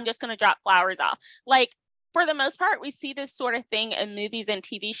like, oh, I'm just going to drop flowers off. Like, for the most part, we see this sort of thing in movies and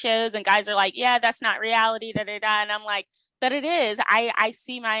TV shows, and guys are like, yeah, that's not reality, da, da, da. And I'm like, but it is. I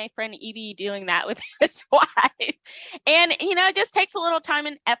see my friend EB doing that with his wife. And, it just takes a little time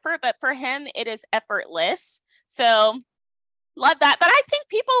and effort, but for him, it is effortless. So love that. But I think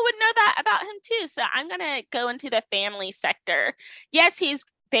people would know that about him too. So I'm going to go into the family sector. Yes, he's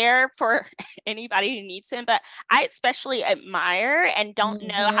there for anybody who needs him, but I especially admire and don't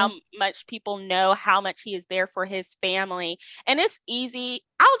know how much people know how much he is there for his family. And it's easy.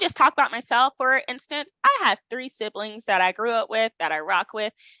 I'll just talk about myself, for instance. I have 3 siblings that I grew up with, that I rock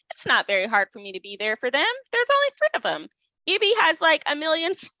with. It's not very hard for me to be there for them. There's only 3 of them. Evie has like a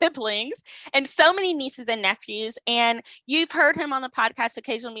million siblings and so many nieces and nephews. And you've heard him on the podcast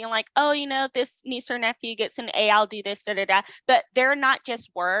occasionally being like, oh, you know, this niece or nephew gets an A, I'll do this, da, da, da. But they're not just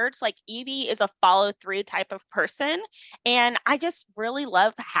words. Like Evie is a follow through type of person. And I just really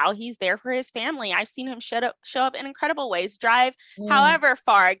love how he's there for his family. I've seen him show up in incredible ways, drive however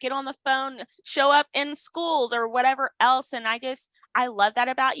far, get on the phone, show up in schools or whatever else. And I love that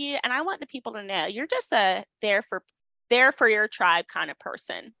about you. And I want the people to know you're just there for your tribe kind of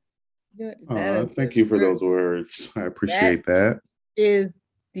person. Thank you for those words. I appreciate that. Is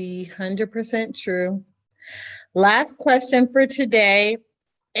the 100% true. Last question for today.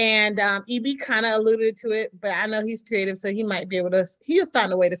 And EB kind of alluded to it, but I know he's creative, so he'll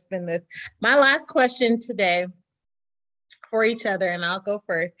find a way to spin this. My last question today for each other, and I'll go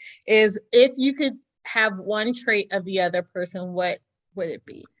first, is if you could have one trait of the other person, what would it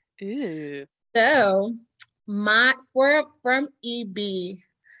be? Ooh. So from EB,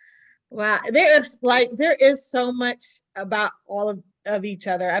 wow, there is so much about all of each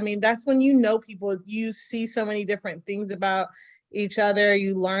other. I mean, that's when you know people, you see so many different things about each other,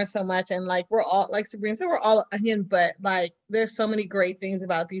 you learn so much, and like we're all, like Sabrina said, we're all onion, but like there's so many great things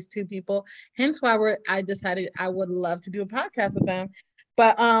about these 2 people, hence why I decided I would love to do a podcast with them.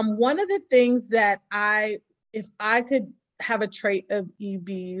 But one of the things that if I could have a trait of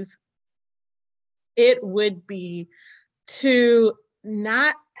EB's, it would be to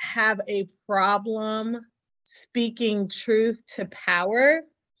not have a problem speaking truth to power.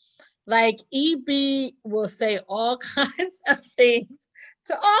 Like EB will say all kinds of things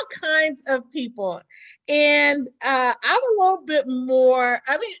to all kinds of people. And I'm a little bit more,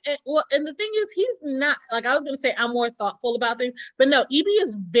 and the thing is, he's not, like I was going to say I'm more thoughtful about things, but no, EB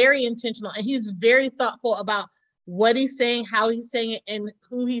is very intentional and he's very thoughtful about what he's saying, how he's saying it, and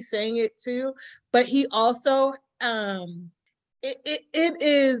who he's saying it to. But he also,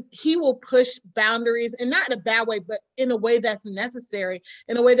 he will push boundaries, and not in a bad way, but in a way that's necessary,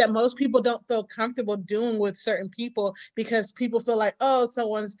 in a way that most people don't feel comfortable doing with certain people, because people feel like, oh,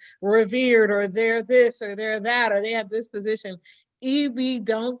 someone's revered, or they're this, or they're that, or they have this position. EB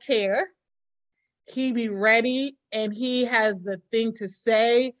don't care. He be ready, and he has the thing to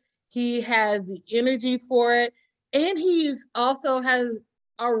say. He has the energy for it. And he's also has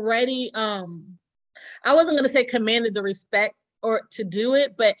already, I wasn't going to say commanded the respect or to do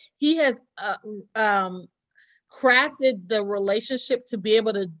it, but he has crafted the relationship to be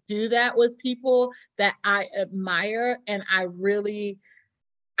able to do that with people that I admire. And I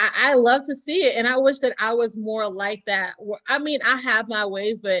love to see it. And I wish that I was more like that. I mean, I have my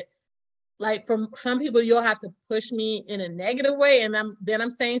ways, but like from some people, you'll have to push me in a negative way. And then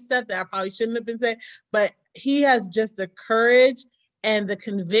I'm saying stuff that I probably shouldn't have been saying, but he has just the courage and the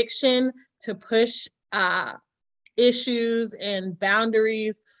conviction to push issues and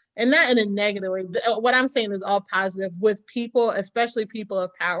boundaries, and not in a negative way. What I'm saying is all positive with people, especially people of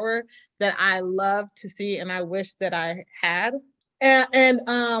power, that I love to see and I wish that I had. And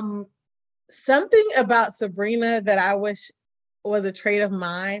something about Sabrina that I wish was a trait of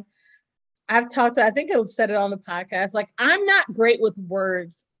mine. I think I said it on the podcast. Like, I'm not great with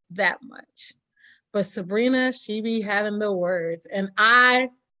words that much, but Sabrina, she be having the words, and I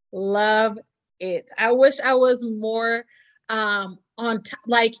love it. I wish I was more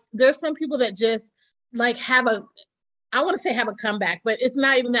like, there's some people that just like I want to say have a comeback, but it's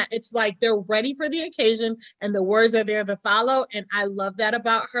not even that. It's like they're ready for the occasion and the words are there to follow. And I love that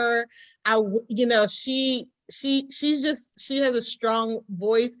about her. She has a strong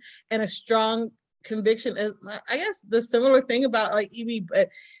voice and a strong conviction. As I guess the similar thing about like Evie, but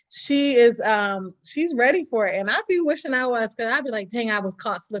she is she's ready for it. And I'd be wishing I was, because I'd be like, dang, I was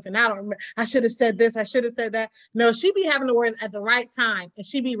caught slipping. I don't remember. I should have said this. I should have said that. No, she be having the words at the right time, and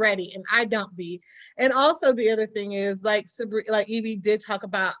she be ready, and I don't be. And also the other thing is, like Evie did talk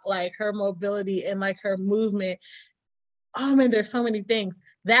about like her mobility and like her movement. Oh man, there's so many things,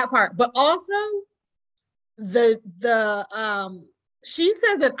 that part, but also she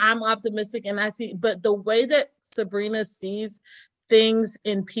says that I'm optimistic, and I see, but the way that Sabrina sees things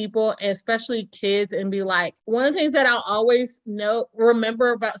in people, especially kids, and be like, one of the things that I'll always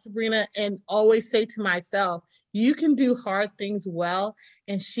remember about Sabrina and always say to myself you can do hard things well.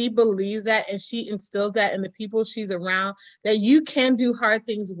 And she believes that, and she instills that in the people she's around, that you can do hard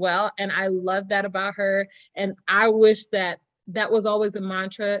things well. And I love that about her. And I wish that that was always the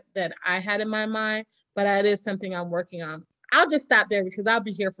mantra that I had in my mind, but it is something I'm working on. I'll just stop there because I'll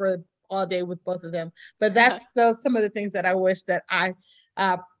be here for all day with both of them. But that's those some of the things that I wish that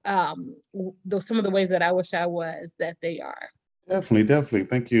some of the ways that I wish I was that they are. Definitely, definitely.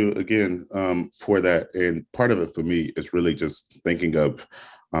 Thank you again for that. And part of it for me is really just thinking of,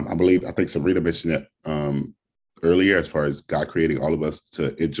 I think Sabrina mentioned it earlier, as far as God creating all of us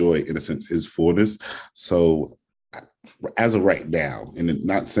to enjoy, in a sense, his fullness. So as of right now, and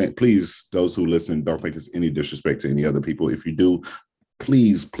not saying, please, those who listen, don't think it's any disrespect to any other people. If you do,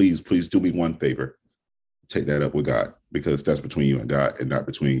 please, please, please do me one favor. Take that up with God, because that's between you and God, and not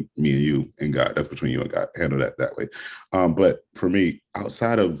between me and you and God. That's between you and God. Handle that way. But for me,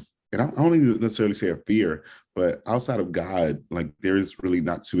 outside of, and I don't even necessarily say a fear, but outside of God, like there is really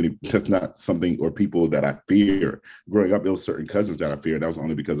not too many, that's not something or people that I fear. Growing up, there was certain cousins that I feared. That was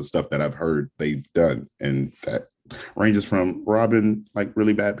only because of stuff that I've heard they've done. And that ranges from robbing like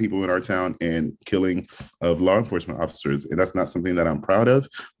really bad people in our town and killing of law enforcement officers. And that's not something that I'm proud of,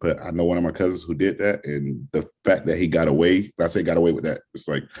 but I know one of my cousins who did that. And the fact that he got away, I say got away with that, it's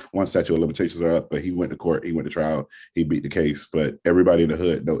like one statute of limitations are up, but he went to court, he went to trial, he beat the case, but everybody in the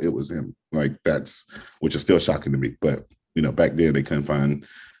hood, no, it was him. Like that's, which is still shocking to me. But, you know, back then they couldn't find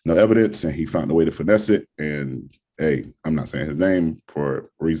no evidence and he found a way to finesse it. And hey, I'm not saying his name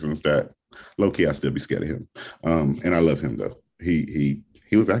for reasons that low-key, I still be scared of him. And I love him though. He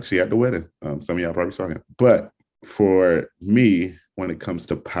was actually at the wedding. Some of y'all probably saw him. But for me, when it comes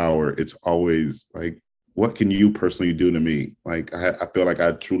to power, it's always like, what can you personally do to me? Like I feel like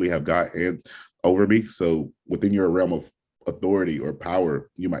I truly have God hand over me. So within your realm of authority or power,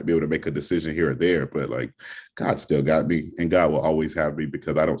 you might be able to make a decision here or there, but like God still got me, and God will always have me,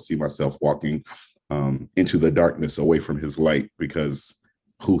 because I don't see myself walking into the darkness away from his light, because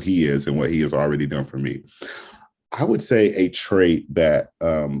who he is and what he has already done for me. I would say a trait that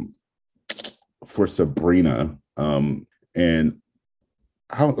for Sabrina, and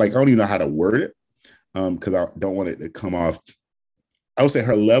I don't even know how to word it, because I don't want it to come off. I would say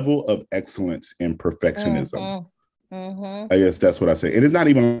her level of excellence in perfectionism. I guess that's what I say. And it's not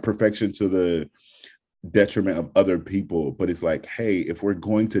even perfection to the detriment of other people, but it's like, hey, if we're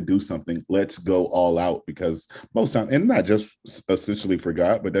going to do something, let's go all out, because most times, and not just essentially for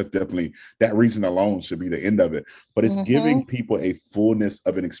God, but that's definitely, that reason alone should be the end of it, but it's giving people a fullness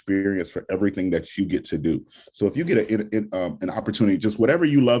of an experience for everything that you get to do. So if you get an opportunity, just whatever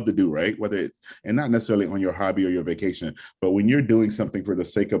you love to do, right, whether it's, and not necessarily on your hobby or your vacation, but when you're doing something for the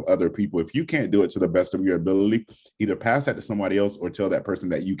sake of other people, if you can't do it to the best of your ability, either pass that to somebody else or tell that person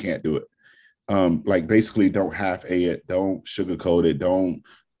that you can't do it. Like basically don't half-a it, don't sugarcoat it, don't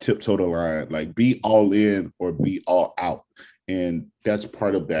tiptoe the line, like be all in or be all out. And that's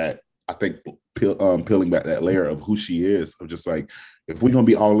part of that, I think, peeling back that layer of who she is, of just like, if we're going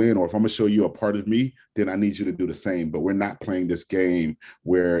to be all in, or if I'm going to show you a part of me, then I need you to do the same. But we're not playing this game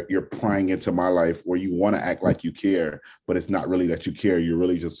where you're prying into my life, where you want to act like you care, but it's not really that you care. You're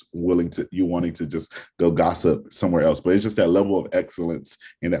really just wanting to just go gossip somewhere else. But it's just that level of excellence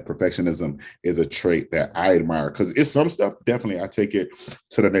and that perfectionism is a trait that I admire, because it's some stuff, definitely I take it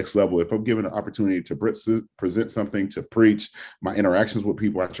to the next level. If I'm given an opportunity to present something, to preach, my interactions with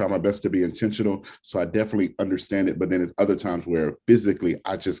people, I try my best to be intentional. So I definitely understand it. But then there's other times where physically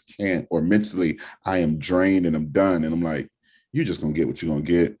I just can't, or mentally I am drained and I'm done, and I'm like, you're just gonna get what you're gonna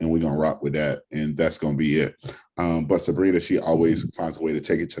get, and we're gonna rock with that, and that's gonna be it. But Sabrina, she always finds a way to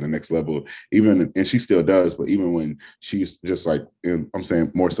take it to the next level, even, and she still does, but even when she's just like, and I'm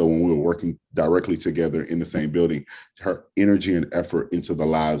saying more so when we were working directly together in the same building, her energy and effort into the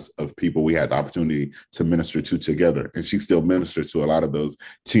lives of people we had the opportunity to minister to together, and she still ministers to a lot of those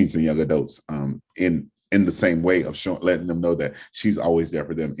teens and young adults in the same way of letting them know that she's always there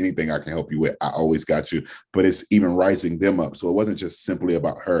for them. Anything I can help you with, I always got you. But it's even rising them up. So it wasn't just simply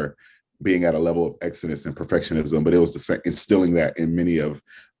about her being at a level of excellence and perfectionism, but it was instilling that in many of,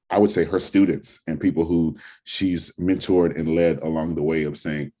 I would say, her students and people who she's mentored and led along the way, of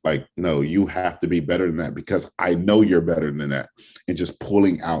saying, like, no, you have to be better than that, because I know you're better than that. And just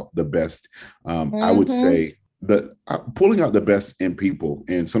pulling out the best, I would say, pulling out the best in people.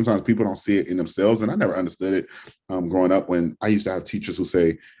 And sometimes people don't see it in themselves. And I never understood it growing up, when I used to have teachers who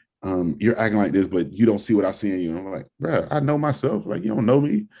say, you're acting like this, but you don't see what I see in you. And I'm like, bro, I know myself. Like, you don't know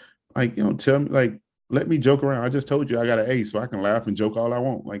me. Like, you don't tell me, like, let me joke around. I just told you I got an A, so I can laugh and joke all I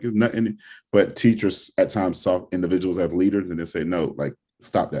want. Like, it's nothing. But teachers at times saw individuals as leaders, and they say, no, like,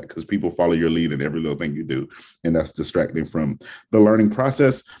 stop that, because people follow your lead in every little thing you do, and that's distracting from the learning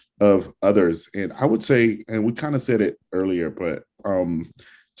process of others. And I would say, and we kind of said it earlier, but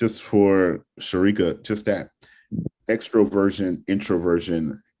just for Sharika, just that extroversion,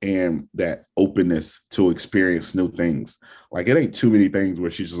 introversion, and that openness to experience new things. Like, it ain't too many things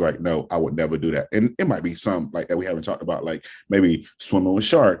where she's just like, no, I would never do that. And it might be some like that we haven't talked about, like maybe swimming with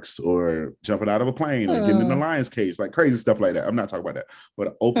sharks or jumping out of a plane or getting in the lion's cage, like crazy stuff like that. I'm not talking about that,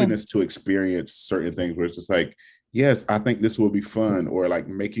 but openness to experience certain things where it's just like, yes, I think this will be fun, or like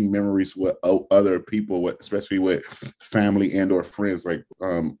making memories with other people, especially with family and or friends. Like,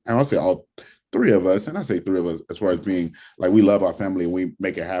 and I'll say all three of us, and I say three of us as far as being like, we love our family and we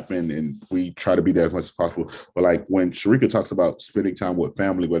make it happen and we try to be there as much as possible. But like when Sharika talks about spending time with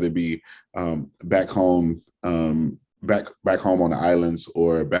family, whether it be back home, back home on the islands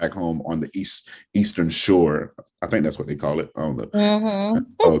or back home on the eastern shore, I think that's what they call it. I don't know.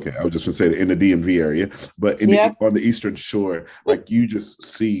 Okay, I was just gonna say in the DMV area, but on the eastern shore, like you just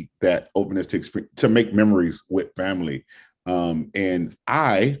see that openness to make memories with family. And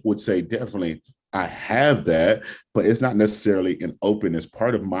I would say definitely I have that, but it's not necessarily an openness.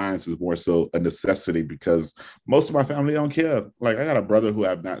 Part of mine is more so a necessity, because most of my family don't care. Like, I got a brother who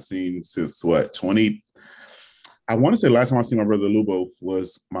I've not seen since I want to say last time I seen my brother Lubo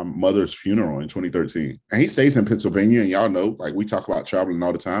was my mother's funeral in 2013. And he stays in Pennsylvania, and y'all know, like, we talk about traveling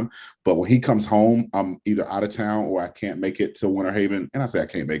all the time. But when he comes home, I'm either out of town or I can't make it to Winter Haven. And I say I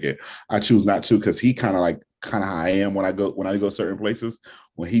can't make it. I choose not to, because he kind of how I am when I go certain places.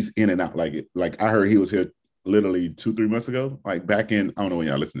 When he's in and out, like I heard he was here literally 2-3 months ago, like back in, I don't know when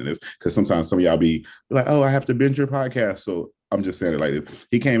y'all listen to this, because sometimes some of y'all be like, oh, I have to binge your podcast. So I'm just saying it like this.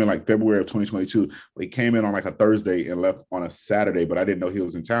 He came in like February of 2022. He came in on like a Thursday and left on a Saturday, but I didn't know he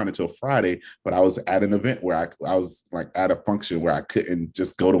was in town until Friday. But I was at an event where I was like at a function where I couldn't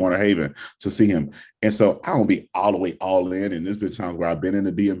just go to Winter Haven to see him. And so I don't be all the way all in. And there's been times where I've been in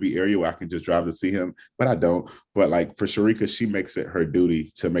the DMV area where I can just drive to see him, but I don't. But like for Sharika, she makes it her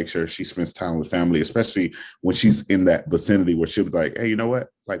duty to make sure she spends time with family, especially when she's in that vicinity where she'll be like, hey, you know what?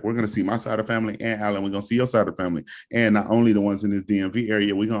 Like, we're going to see my side of family, and Alan, we're going to see your side of family. And not only the ones in this DMV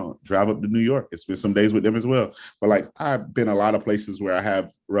area, we're going to drive up to New York and spend some days with them as well. But like, I've been a lot of places where I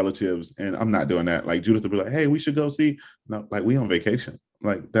have relatives, and I'm not doing that. Like, Judith will be like, hey, we should go see. No, like, we on vacation.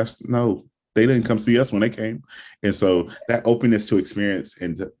 Like, they didn't come see us when they came. And so that openness to experience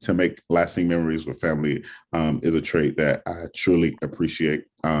and to make lasting memories with family is a trait that I truly appreciate.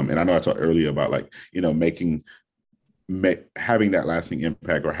 And I know I talked earlier about, like, you know, having that lasting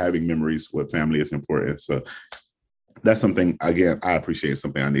impact or having memories with family is important. So that's something, again, I appreciate,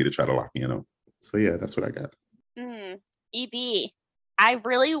 something I need to try to lock in on. So yeah, that's what I got. EB, I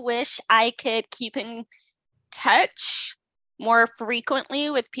really wish I could keep in touch more frequently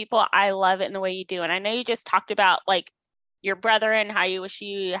with people I love in the way you do. And I know you just talked about like your brother and how you wish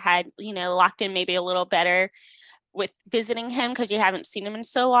you had, you know, locked in maybe a little better with visiting him because you haven't seen him in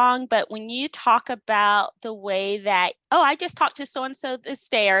so long. But when you talk about the way that, oh, I just talked to so-and-so this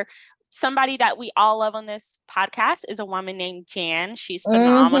day, or somebody that we all love on this podcast is a woman named Jan. She's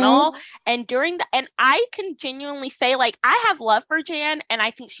phenomenal. And and I can genuinely say, like, I have love for Jan and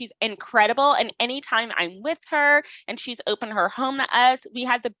I think she's incredible. And anytime I'm with her and she's opened her home to us, we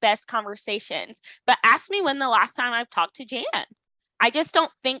have the best conversations. But ask me when the last time I've talked to Jan. I just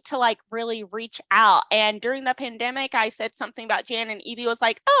don't think to like really reach out. And during the pandemic, I said something about Jan, and Evie was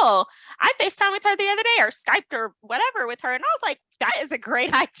like, oh, I FaceTime with her the other day or Skyped or whatever with her. And I was like, that is a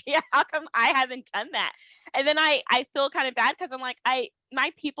great idea. How come I haven't done that? And then I feel kind of bad because I'm like,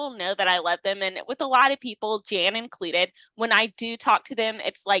 my people know that I love them. And with a lot of people, Jan included, when I do talk to them,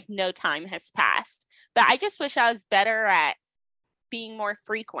 it's like no time has passed. But I just wish I was better at being more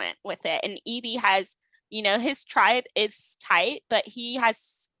frequent with it. And Evie has, you know, his tribe is tight, but he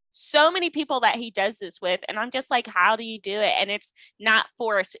has so many people that he does this with. And I'm just like, how do you do it? And it's not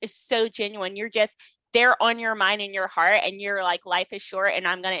forced. It's so genuine. You're just, they're on your mind and your heart, and you're like, life is short and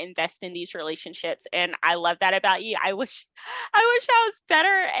I'm going to invest in these relationships. And I love that about you. I wish I was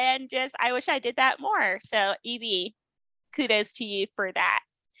better, and just, I wish I did that more. So Evie, kudos to you for that.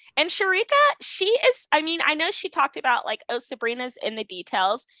 And Sharika, she is, I mean, I know she talked about like, oh, Sabrina's in the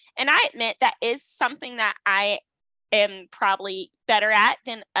details. And I admit that is something that I am probably better at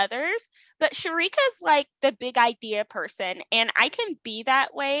than others. But Sharika's like the big idea person. And I can be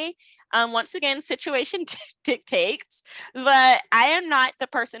that way. Once again, situation dictates. But I am not the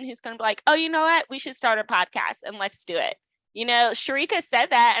person who's going to be like, oh, you know what? We should start a podcast and let's do it. You know, Sharika said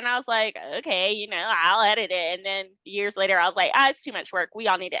that, and I was like, okay, you know, I'll edit it. And then years later, I was like, it's too much work. We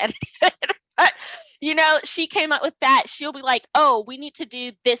all need to edit it. But you know, she came up with that. She'll be like, oh, we need to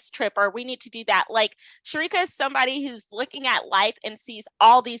do this trip or we need to do that. Like Sharika is somebody who's looking at life and sees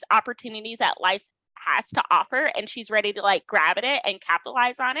all these opportunities that life has to offer, and she's ready to like grab at it and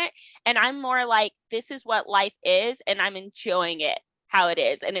capitalize on it. And I'm more like, this is what life is, and I'm enjoying it how it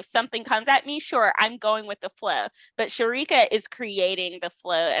is. And if something comes at me, sure, I'm going with the flow. But Sharika is creating the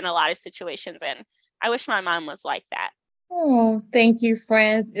flow in a lot of situations. And I wish my mom was like that. Oh, thank you,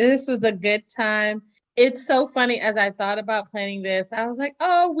 friends. This was a good time. It's so funny as I thought about planning this. I was like,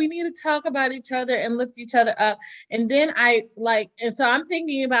 oh, we need to talk about each other and lift each other up. And then and so I'm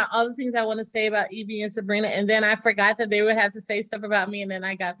thinking about all the things I want to say about Evie and Sabrina. And then I forgot that they would have to say stuff about me. And then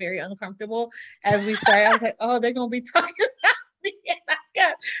I got very uncomfortable as we started. I was like, oh, they're going to be talking about me. And I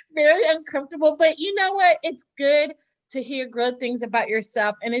got very uncomfortable. But you know what? It's good to hear good things about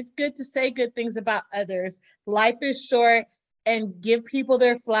yourself. And it's good to say good things about others. Life is short, and give people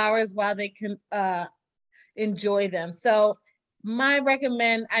their flowers while they can enjoy them. So my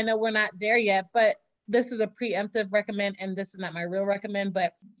recommend, I know we're not there yet, but this is a preemptive recommend, and this is not my real recommend,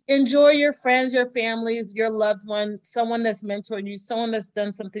 but enjoy your friends, your families, your loved one, someone that's mentored you, someone that's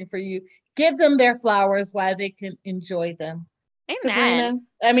done something for you. Give them their flowers while they can enjoy them. Amen.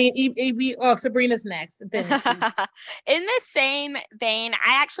 Sabrina's next. In the same vein,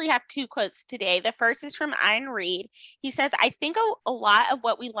 I actually have two quotes today. The first is from Ian Reed. He says, I think a lot of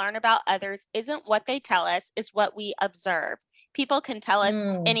what we learn about others isn't what they tell us, is what we observe. People can tell us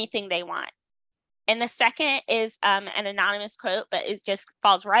anything they want. And the second is an anonymous quote, but it just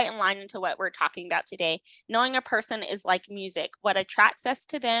falls right in line into what we're talking about today. Knowing a person is like music. What attracts us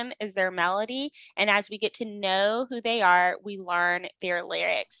to them is their melody. And as we get to know who they are, we learn their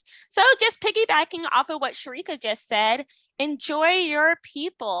lyrics. So just piggybacking off of what Sharika just said, enjoy your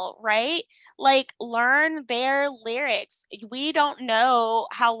people, right? Like learn their lyrics. We don't know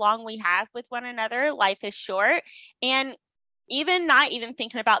how long we have with one another. Life is short. And not even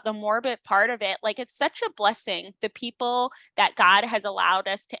thinking about the morbid part of it, like it's such a blessing, the people that God has allowed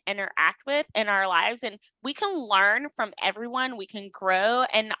us to interact with in our lives. And we can learn from everyone, we can grow,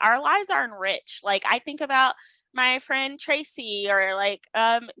 and our lives are enriched. Like I think about my friend Tracy, or like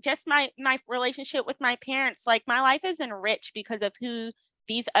just my relationship with my parents. Like my life is enriched because of who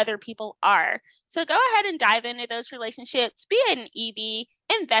these other people are. So go ahead and dive into those relationships, be an EB,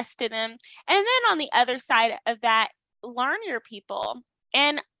 invest in them. And then on the other side of that, learn your people,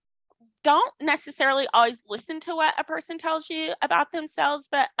 and don't necessarily always listen to what a person tells you about themselves,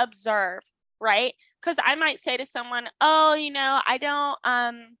 but observe, right? Because I might say to someone, oh, I don't,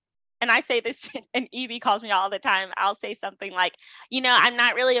 and I say this, and Evie calls me all the time. I'll say something like, I'm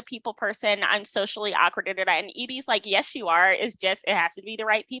not really a people person. I'm socially awkward. And Evie's like, yes, you are. It's just, it has to be the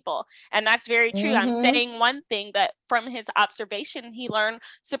right people. And that's very true. I'm saying one thing, but from his observation, he learned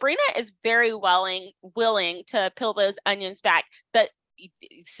Sabrina is very willing to peel those onions back. But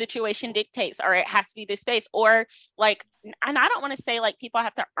situation dictates, or it has to be this space, or like, and I don't want to say like people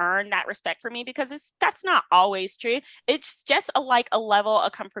have to earn that respect for me, because that's not always true. It's just a level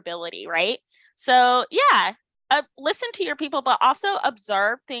of comfortability, right? So yeah, listen to your people, but also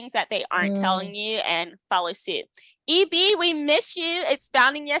observe things that they aren't telling you and follow suit. EB, we miss you.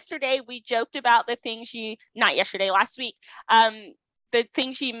 Expounding yesterday, we joked about the things last week, the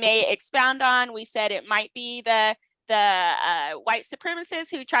things you may expound on. We said it might be the white supremacists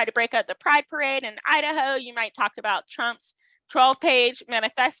who tried to break up the Pride Parade in Idaho. You might talk about Trump's 12-page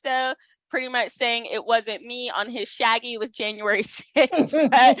manifesto, pretty much saying it wasn't me on his Shaggy with January 6th.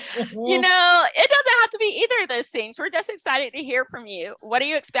 But, it doesn't have to be either of those things. We're just excited to hear from you. What are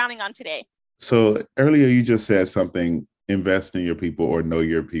you expounding on today? So earlier you just said something, invest in your people or know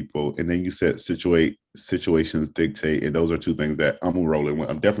your people. And then you said situations dictate. And those are two things that I'm rolling with.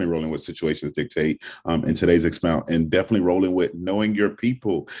 I'm definitely rolling with situations dictate in today's expound, and definitely rolling with knowing your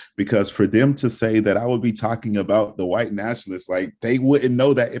people, because for them to say that I would be talking about the white nationalists, like they wouldn't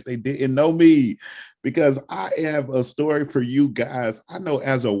know that if they didn't know me. Because I have a story for you guys. I know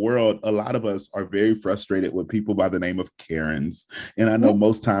as a world, a lot of us are very frustrated with people by the name of Karens. And I know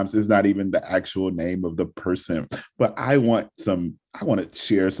most times it's not even the actual name of the person, but I want to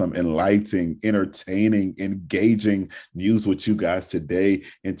share some enlightening, entertaining, engaging news with you guys today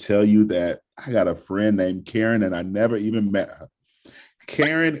and tell you that I got a friend named Karen and I never even met her.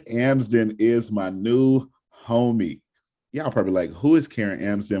 Karen Amsden is my new homie. Y'all probably like, who is Karen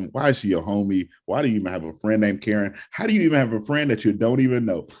Amsden? Why is she your homie? Why do you even have a friend named Karen? How do you even have a friend that you don't even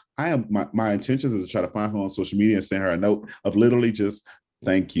know? My intentions is to try to find her on social media and send her a note of literally just,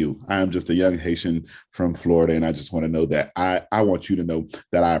 thank you. I am just a young Haitian from Florida, and I just want to know that I want you to know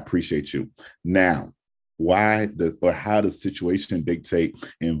that I appreciate you. Now, how does situation dictate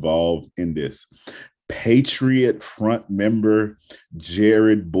involved in this? Patriot Front member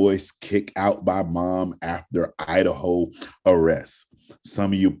Jared Boyce kicked out by mom after Idaho arrest.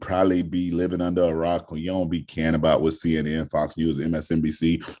 Some of you probably be living under a rock or you don't be caring about what CNN, Fox News,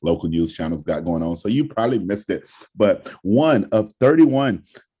 MSNBC, local news channels got going on. So you probably missed it. But one of 31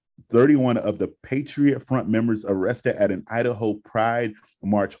 of the Patriot Front members arrested at an Idaho Pride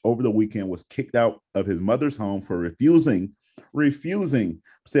march over the weekend was kicked out of his mother's home for refusing,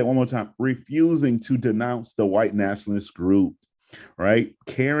 say it one more time, refusing to denounce the white nationalist group, right?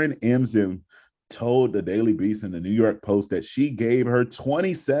 Karen Emsden told the Daily Beast and the New York Post that she gave her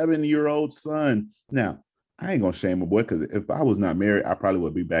 27-year-old son. Now, I ain't gonna shame a boy, because if I was not married, I probably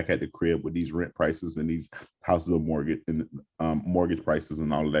would be back at the crib with these rent prices and these houses of mortgage and mortgage prices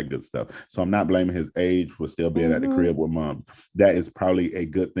and all of that good stuff. So I'm not blaming his age for still being at the crib with mom. That is probably a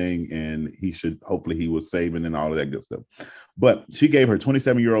good thing, and hopefully he was saving and all of that good stuff. But she gave her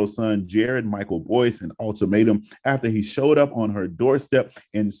 27-year-old son, Jared Michael Boyce, an ultimatum after he showed up on her doorstep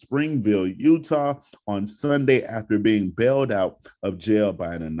in Springville, Utah on Sunday after being bailed out of jail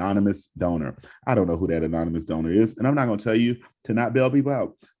by an anonymous donor. I don't know who that anonymous donor is, and I'm not going to tell you to not bail people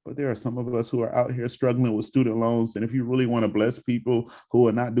out. But there are some of us who are out here struggling with student loans. And if you really want to bless people who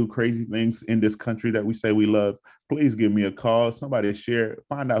will not do crazy things in this country that we say we love, please give me a call. Somebody share,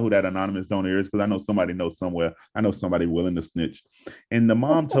 find out who that anonymous donor is, because I know somebody knows somewhere. I know somebody willing to snitch. And the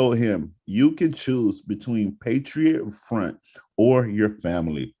mom told him, you can choose between Patriot Front or your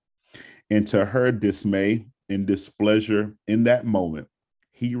family. And to her dismay and displeasure in that moment,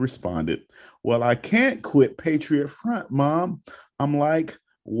 he responded, well, I can't quit Patriot Front, Mom. I'm like,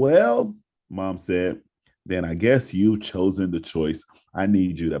 well, Mom said, then I guess you've chosen the choice. I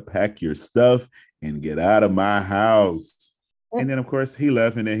need you to pack your stuff and get out of my house. And then, of course, he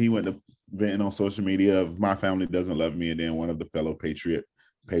left, and then he went to venting on social media of my family doesn't love me. And then one of the fellow Patriot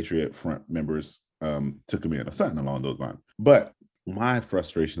Front members took him in or something along those lines. But my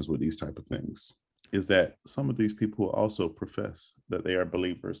frustrations with these type of things is that some of these people also profess that they are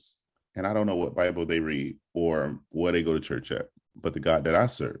believers. And I don't know what Bible they read or where they go to church at. But the God that I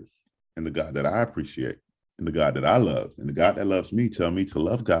serve and the God that I appreciate and the God that I love and the God that loves me tell me to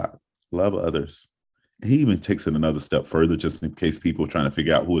love God, love others. And he even takes it another step further, just in case people are trying to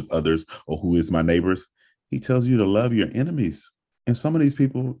figure out who is others or who is my neighbors. He tells you to love your enemies. And some of these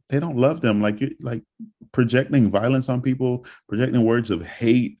people, they don't love them, like projecting violence on people, projecting words of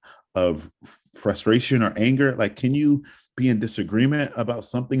hate, of frustration or anger. Like, can you be in disagreement about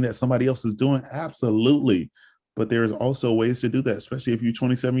something that somebody else is doing? Absolutely. But there's also ways to do that, especially if you're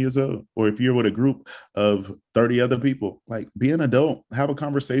 27 years old or if you're with a group of 30 other people. Like, be an adult, have a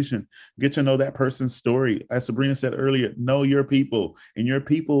conversation, get to know that person's story. As Sabrina said earlier, know your people, and your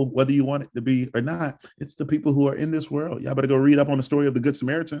people, whether you want it to be or not, it's the people who are in this world. Y'all better go read up on the story of the Good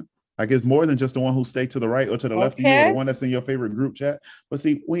Samaritan. Like, it's more than just the one who stayed to the right or to the left of you, or the one that's in your favorite group chat. But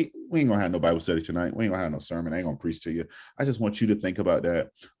see, we ain't gonna have no Bible study tonight. We ain't gonna have no sermon. I ain't gonna preach to you. I just want you to think about that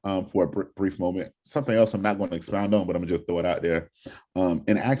for a brief moment. Something else I'm not going to expound on, but I'm gonna just throw it out there.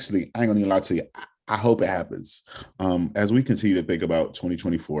 And actually, I ain't gonna even lie to you. I hope it happens as we continue to think about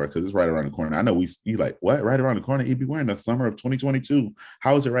 2024, because it's right around the corner. I know you like, what, right around the corner? You'd be wearing the summer of 2022.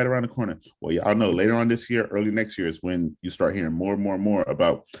 How is it right around the corner? Well, y'all know later on this year, early next year is when you start hearing more and more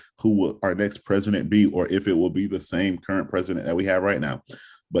about who will our next president be, or if it will be the same current president that we have right now.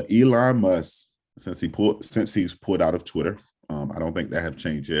 But Elon Musk, since he's pulled out of Twitter, I don't think that have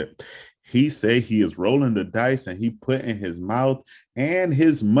changed yet. He said he is rolling the dice, and he put in his mouth and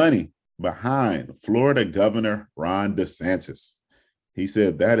his money behind Florida Governor Ron DeSantis. He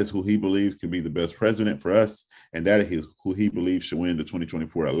said that is who he believes can be the best president for us, and that is who he believes should win the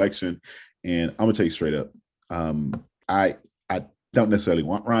 2024 election. And I'm gonna tell you straight up, I don't necessarily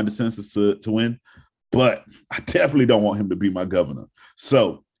want Ron DeSantis to win, but I definitely don't want him to be my governor.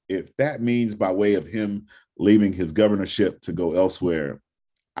 So if that means by way of him leaving his governorship to go elsewhere,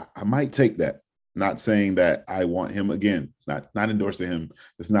 I might take that. Not saying that I want him again, not endorsing him.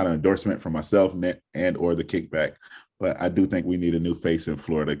 It's not an endorsement for myself and or the kickback, but I do think we need a new face in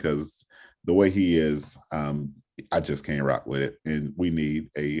Florida, because the way he is, I just can't rock with it. And we need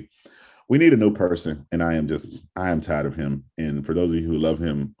a new person. And I am tired of him. And for those of you who love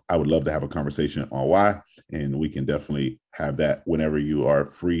him, I would love to have a conversation on why. And we can definitely have that whenever you are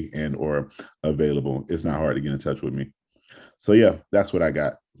free and or available. It's not hard to get in touch with me. So yeah, that's what I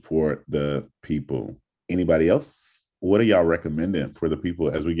got for the people. Anybody else? What are y'all recommending for the people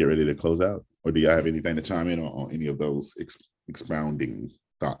as we get ready to close out? Or do y'all have anything to chime in on any of those expounding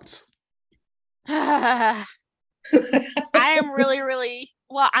thoughts? I am really,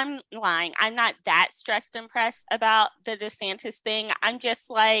 well, I'm lying. I'm not that stressed and pressed about the DeSantis thing. I'm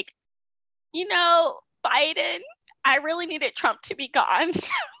just like, Biden, I really needed Trump to be gone.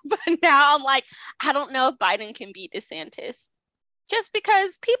 But now I'm like, I don't know if Biden can beat DeSantis. Just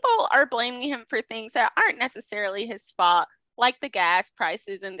because people are blaming him for things that aren't necessarily his fault, like the gas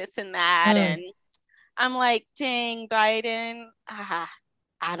prices and this and that. And I'm like, dang, Biden. I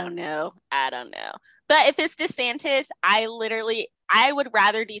don't know. But if it's DeSantis, I would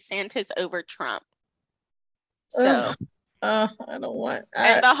rather DeSantis over Trump. So. I don't want.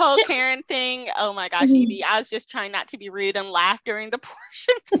 And the whole Karen thing, oh my gosh, Evie, I was just trying not to be rude and laugh during the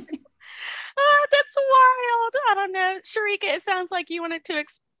portion. That's wild. I don't know. Sharika, it sounds like you wanted to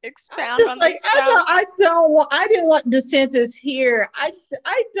expound on this. I didn't want DeSantis here. I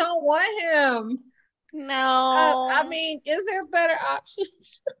don't want him. No. I mean, is there better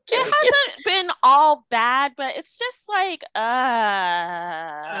options? It hasn't been all bad, but it's just like,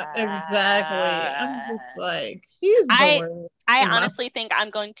 exactly. I'm just like, he's boring. I honestly think I'm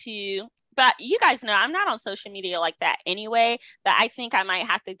going to, but you guys know I'm not on social media like that anyway, but I think I might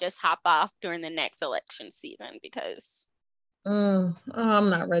have to just hop off during the next election season because I'm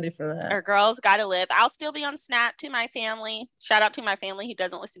not ready for that. Our girls gotta live. I'll still be on Snap to my family. Shout out to my family who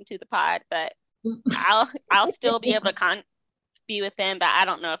doesn't listen to the pod, but I'll still be able to be with them, but I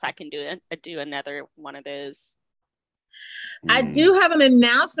don't know if I can do another one of those. I do have an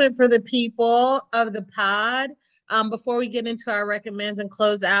announcement for the people of the pod before we get into our recommends and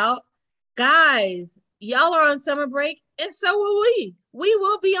close out. Guys, y'all are on summer break, and so will we. We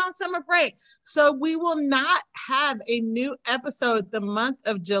will be on summer break. So we will not have a new episode the month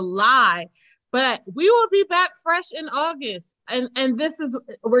of July, but we will be back fresh in August. And this is,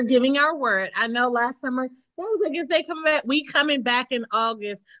 we're giving our word. I know last summer, I guess they come back. We coming back in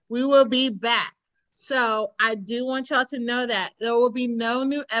August. We will be back. So I do want y'all to know that there will be no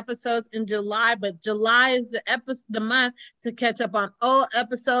new episodes in July, but July is the month to catch up on old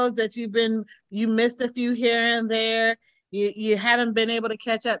episodes that you missed a few here and there. You haven't been able to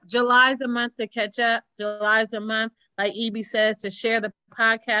catch up. July is the month to catch up. July is the month, like Evie says, to share the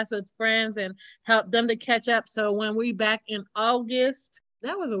podcast with friends and help them to catch up. So when we back in August,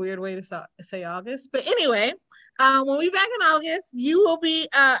 that was a weird way to say August. But anyway, when we back in August, you will be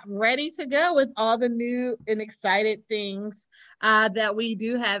ready to go with all the new and excited things that we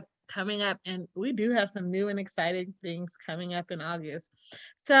do have coming up. And we do have some new and exciting things coming up in August.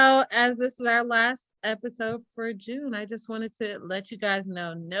 So as this is our last episode for June, I just wanted to let you guys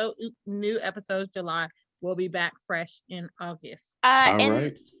know no new episodes July. We'll be back fresh in August. All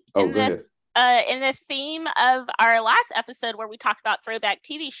right. Oh, go ahead. In the theme of our last episode where we talked about throwback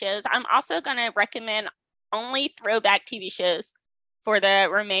TV shows, I'm also going to recommend only throwback TV shows for the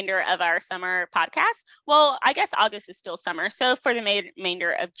remainder of our summer podcast. Well, I guess August is still summer, so for the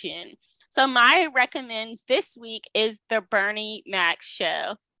remainder of June. So my recommends this week is the Bernie Mac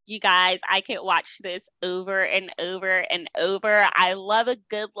Show. You guys, I could watch this over and over and over. I love a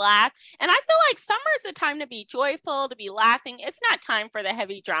good laugh. And I feel like summer is the time to be joyful, to be laughing. It's not time for the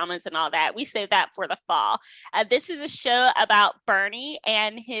heavy dramas and all that. We save that for the fall. This is a show about Bernie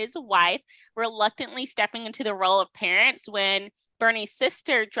and his wife reluctantly stepping into the role of parents when Bernie's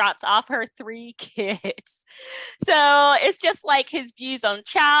sister drops off her 3 kids. So it's just like his views on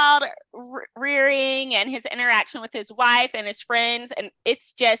child rearing and his interaction with his wife and his friends. And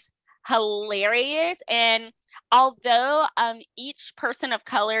it's just hilarious. And although each person of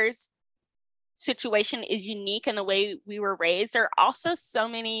color's situation is unique in the way we were raised, there are also so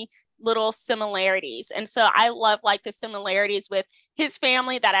many little similarities. And so I love like the similarities with his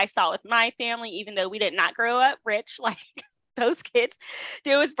family that I saw with my family, even though we did not grow up rich like those kids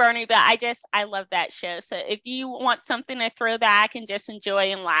do with Bernie. But I love that show. So if you want something to throw back and just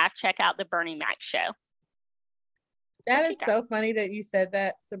enjoy and laugh, check out the Bernie Mac Show. That is so funny that you said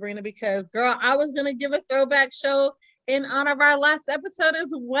that, Sabrina, because girl, I was going to give a throwback show in honor of our last episode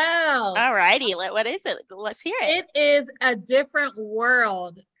as well. All righty. What is it? Let's hear it. It is A Different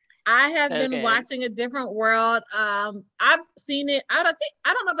World. I have been watching A Different World. I've seen it. I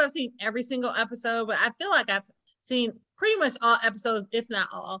don't know if I've seen every single episode, but I feel like I've seen pretty much all episodes, if not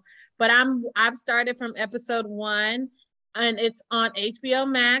all. But I've started from episode 1, and it's on HBO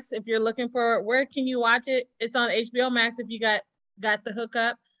Max. If you're looking for where can you watch it, it's on HBO Max if you got the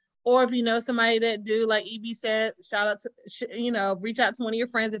hookup, or if you know somebody that do, like Evie said, shout out to reach out to one of your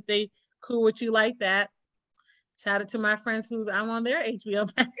friends if they cool with you like that. Shout out to my friends I'm on their HBO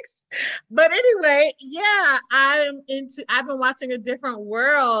Max. But anyway, yeah, I've been watching A Different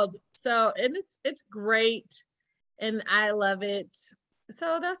World. So, and it's great. And I love it.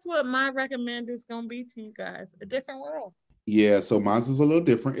 So that's what my recommend is going to be to you guys. A Different World. Yeah, so mine's is a little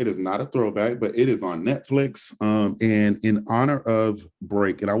different. It is not a throwback, but it is on Netflix. And in honor of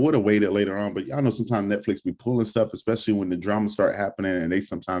break, and I would have waited later on, but y'all know sometimes Netflix be pulling stuff, especially when the dramas start happening and they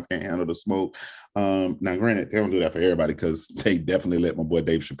sometimes can't handle the smoke. Now, granted, they don't do that for everybody because they definitely let my boy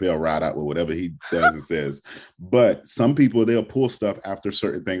Dave Chappelle ride out with whatever he does and says. But some people, they'll pull stuff after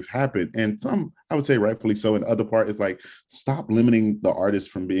certain things happen. And some, I would say rightfully so. And other part is like, stop limiting the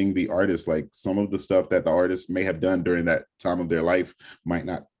artist from being the artist. Like some of the stuff that the artist may have done during that time of their life might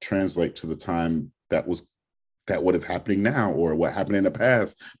not translate to the time that what is happening now, or what happened in the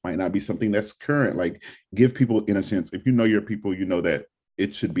past might not be something that's current. Like give people, in a sense, if you know your people, you know that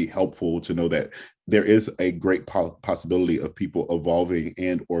it should be helpful to know that there is a great possibility of people evolving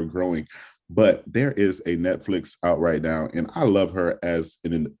and or growing. But there is a Netflix out right now, and I love her as I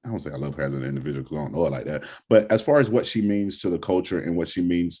don't say I love her as an individual because I don't know her like that. But as far as what she means to the culture and what she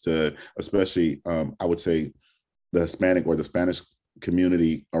means to, especially, I would say, the Hispanic or the Spanish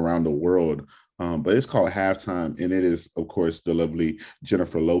community around the world. But it's called Halftime, and it is, of course, the lovely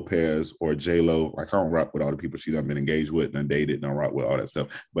Jennifer Lopez or J-Lo. Like, I don't rock with all the people she's been engaged with and dated, and I don't rock with all that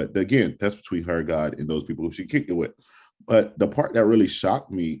stuff. But again, that's between her, God, and those people who she kicked it with. But the part that really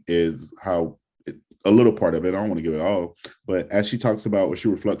shocked me is how a little part of it, I don't want to give it all, but as she talks about what she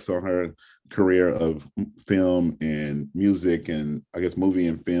reflects on her career of film and music and I guess movie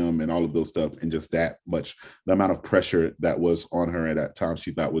and film and all of those stuff, and just that much, the amount of pressure that was on her at that time,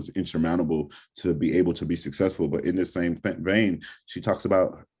 she thought was insurmountable to be able to be successful. But in the same vein, she talks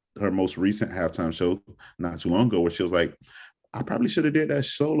about her most recent halftime show not too long ago, where she was like, I probably should have did that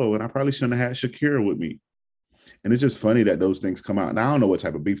solo, and I probably shouldn't have had Shakira with me. And it's just funny that those things come out. Now, I don't know what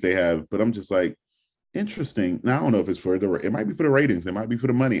type of beef they have, but I'm just like, interesting. Now, I don't know if it's for it might be for the ratings. It might be for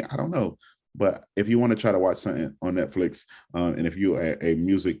the money. I don't know. But if you want to try to watch something on Netflix, and if you're a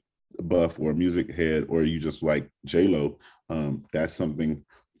music buff or a music head, or you just like J-Lo, that's something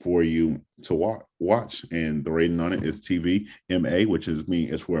for you to watch. And the rating on it is TVMA, which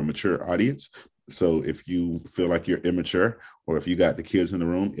is for a mature audience. So if you feel like you're immature, or if you got the kids in the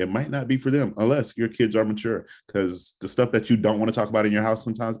room, it might not be for them unless your kids are mature, because the stuff that you don't want to talk about in your house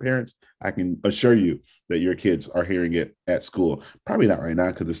sometimes, parents, I can assure you that your kids are hearing it at school. Probably not right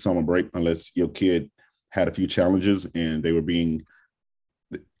now because it's summer break, unless your kid had a few challenges and they were being,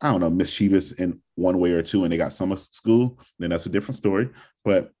 I don't know, mischievous in one way or two, and they got summer school, then that's a different story.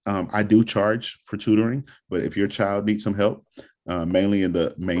 But I do charge for tutoring. But if your child needs some help, mainly in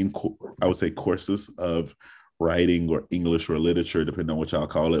the main, I would say, courses of writing or English or literature, depending on what y'all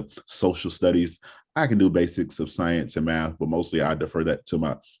call it, social studies, I can do basics of science and math, but mostly I defer that to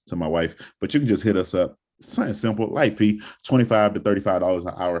my wife. But you can just hit us up. Something simple, light fee, $25 to $35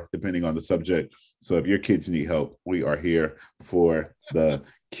 an hour, depending on the subject. So if your kids need help, we are here for the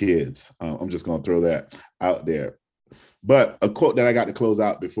kids. I'm just going to throw that out there. But a quote that I got to close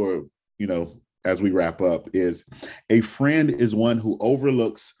out before, as we wrap up is, a friend is one who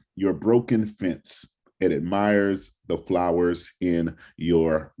overlooks your broken fence and admires the flowers in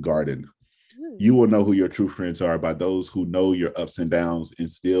your garden. You will know who your true friends are by those who know your ups and downs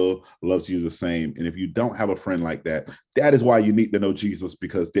and still loves you the same. And if you don't have a friend like that, that is why you need to know Jesus,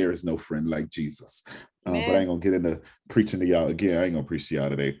 because there is no friend like Jesus. But I ain't gonna get into preaching to y'all again. I ain't gonna preach to y'all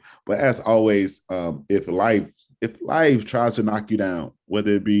today. But as always, if life tries to knock you down,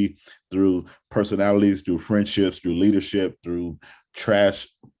 whether it be through personalities, through friendships, through leadership, through trash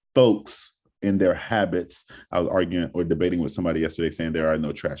folks in their habits. I was arguing or debating with somebody yesterday saying there are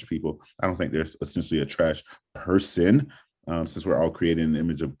no trash people. I don't think there's essentially a trash person, since we're all created in the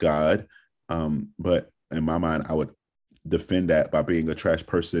image of God. But in my mind, I would defend that by being a trash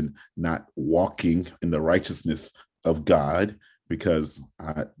person, not walking in the righteousness of God, because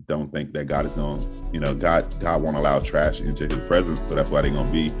I don't think that God is going, God won't allow trash into his presence. So that's why they're going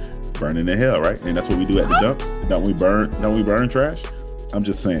to be burning in hell, right? And that's what we do at the dumps. Don't we burn trash? I'm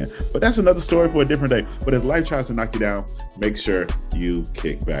just saying. But that's another story for a different day. But if life tries to knock you down, make sure you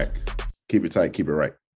kick back. Keep it tight, keep it right.